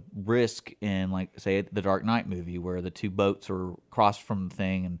felt the risk in, like, say, the Dark Knight movie where the two boats were crossed from the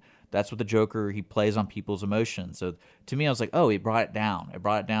thing, and that's what the Joker, he plays on people's emotions. So to me, I was like, oh, he brought it down. It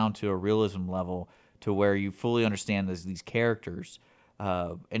brought it down to a realism level to where you fully understand these characters.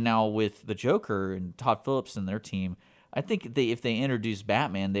 And now with the Joker and Todd Phillips and their team, I think if they introduce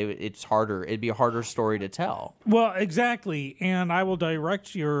Batman, it's harder. It'd be a harder story to tell. Well, exactly. And I will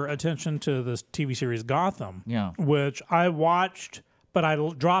direct your attention to this TV series Gotham, which I watched, but I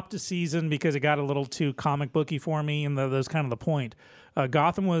dropped a season because it got a little too comic booky for me, and that was kind of the point.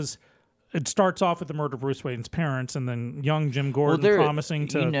 Gotham it starts off with the murder of Bruce Wayne's parents, and then young Jim Gordon promising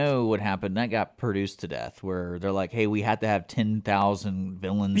to... You know what happened? That got produced to death, where they're like, hey, we have to have 10,000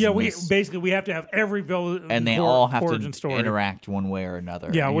 villains. Yeah, we have to have every villain and they all have to story. Interact one way or another.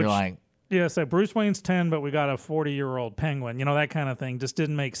 Yeah, and you're like... Yeah, so Bruce Wayne's 10, but we got a 40-year-old penguin. That kind of thing just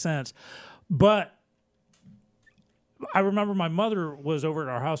didn't make sense. But I remember my mother was over at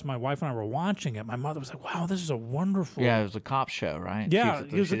our house. My wife and I were watching it. My mother was like, wow, this is a wonderful... Yeah, it was a cop show, right? Yeah,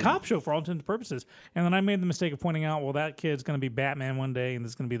 it was a cop show for all intents and purposes. And then I made the mistake of pointing out, well, that kid's going to be Batman one day, and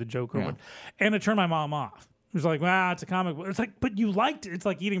this is going to be the Joker one. And it turned my mom off. It was like, it's a comic book. It's like, but you liked it. It's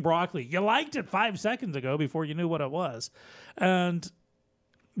like eating broccoli. You liked it 5 seconds ago before you knew what it was. And...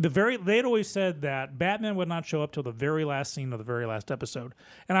 they'd always said that Batman would not show up till the very last scene of the very last episode.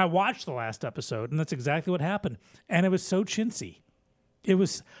 And I watched the last episode, and that's exactly what happened. And it was so chintzy. I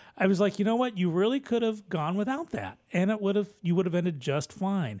was like, you know what? You really could have gone without that, and you would have ended just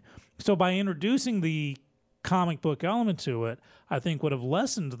fine. So by introducing the comic book element to it, I think would have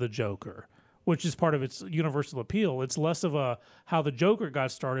lessened the Joker, which is part of its universal appeal. It's less of how the Joker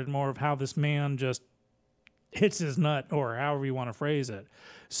got started, more of how this man just hits his nut, or however you want to phrase it.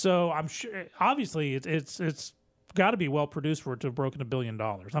 So I'm sure, obviously, it's got to be well produced for it to have broken $1 billion.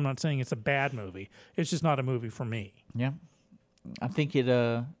 I'm not saying it's a bad movie. It's just not a movie for me. Yeah, I think it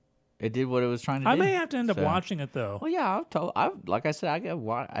did what it was trying to do. I may have to end up watching it though. Well, yeah, like I said,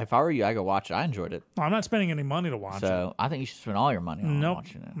 if I were you, I go watch it. I enjoyed it. Well, I'm not spending any money to watch it. So I think you should spend all your money on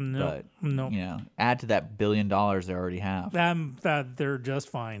watching it. Nope. Add to that $1 billion they already have. That they're just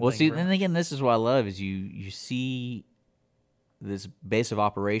fine. Well, see, then again, this is what I love is you see this base of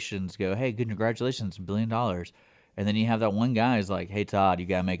operations go, hey, good, congratulations, $1 billion, and then you have that one guy who's like, hey, Todd, you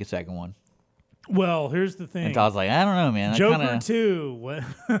gotta make a second one. Well, here's the thing. And Todd's like, I don't know, man. Joker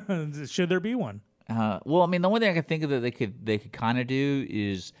 2. Should there be one? Well, I mean, the one thing I can think of that they could kind of do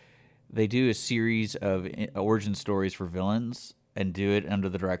is they do a series of origin stories for villains and do it under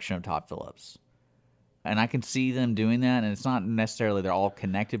the direction of Todd Phillips. And I can see them doing that, and it's not necessarily they're all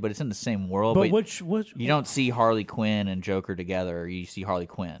connected, but it's in the same world. But you don't see Harley Quinn and Joker together. You see Harley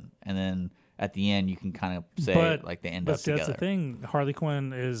Quinn, and then at the end you can kind of say they end up together. But that's the thing. Harley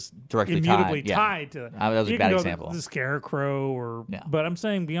Quinn is directly immutably tied to. That was a bad example. The Scarecrow, but I'm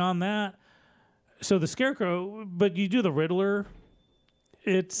saying beyond that. So the Scarecrow, but you do the Riddler.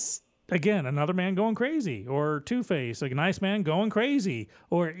 It's again another man going crazy, or Two-Face, like a nice man going crazy,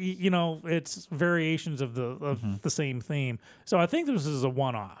 or it's variations of the same theme. So I think this is a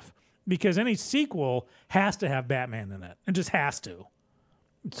one-off because any sequel has to have Batman in it. It just has to.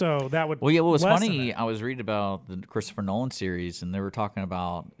 So that would what was funny, I was reading about the Christopher Nolan series, and they were talking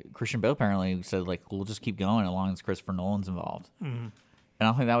about Christian Bale apparently said like we'll just keep going as long as Christopher Nolan's involved. Mm-hmm. And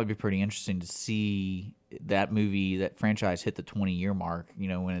I think that would be pretty interesting to see that movie, that franchise hit the 20-year mark,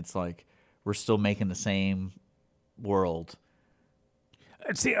 when it's like we're still making the same world.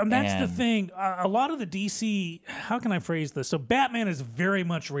 See, and that's the thing. A lot of the DC, how can I phrase this? So Batman is very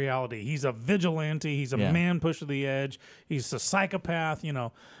much reality. He's a vigilante. He's a man pushed to the edge. He's a psychopath,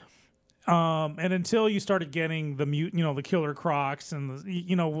 And until you started getting the the Killer Crocs, and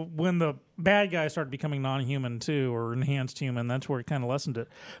when the bad guys started becoming non-human too, or enhanced human, that's where it kind of lessened it.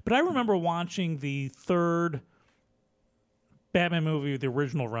 But I remember watching the third Batman movie, the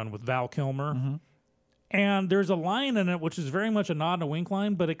original run with Val Kilmer. Mm-hmm. And there's a line in it which is very much a nod and a wink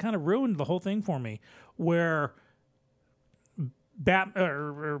line, but it kind of ruined the whole thing for me, where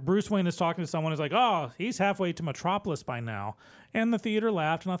Bruce Wayne is talking to someone who's like, oh, he's halfway to Metropolis by now. And the theater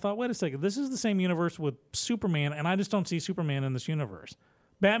laughed, and I thought, wait a second, this is the same universe with Superman, and I just don't see Superman in this universe.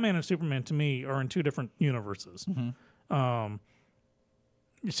 Batman and Superman, to me, are in two different universes. Mm-hmm.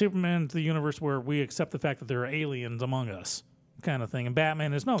 Superman's the universe where we accept the fact that there are aliens among us, kind of thing. And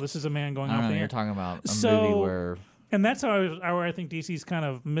Batman is, no, this is a man going off the air. You're talking about a movie where... And that's how I think DC's kind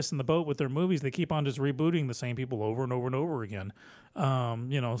of missing the boat with their movies. They keep on just rebooting the same people over and over and over again.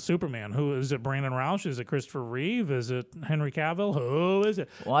 Superman. Who is it? Brandon Roush? Is it Christopher Reeve? Is it Henry Cavill? Who is it?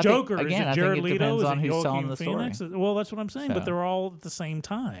 Well, Joker? Is it Jared Leto? Leto? Is on it who's telling Joaquin the Phoenix? story. Well, that's what I'm saying. But they're all at the same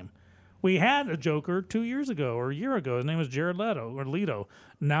time. We had a Joker 2 years ago or a year ago. His name was Jared Leto.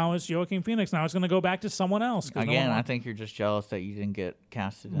 Now it's Joaquin Phoenix. Now it's going to go back to someone else. Again, I think you're just jealous that you didn't get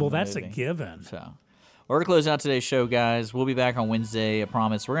casted. Well, that's a given. So. We're going to close out today's show, guys. We'll be back on Wednesday, I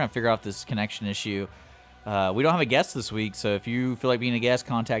promise. We're going to figure out this connection issue. We don't have a guest this week, so if you feel like being a guest,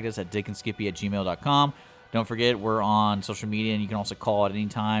 contact us at dickandskippy@gmail.com. Don't forget, we're on social media, and you can also call at any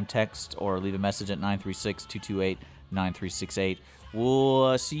time, text, or leave a message at 936-228-9368.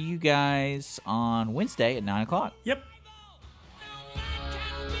 We'll see you guys on Wednesday at 9 o'clock. Yep.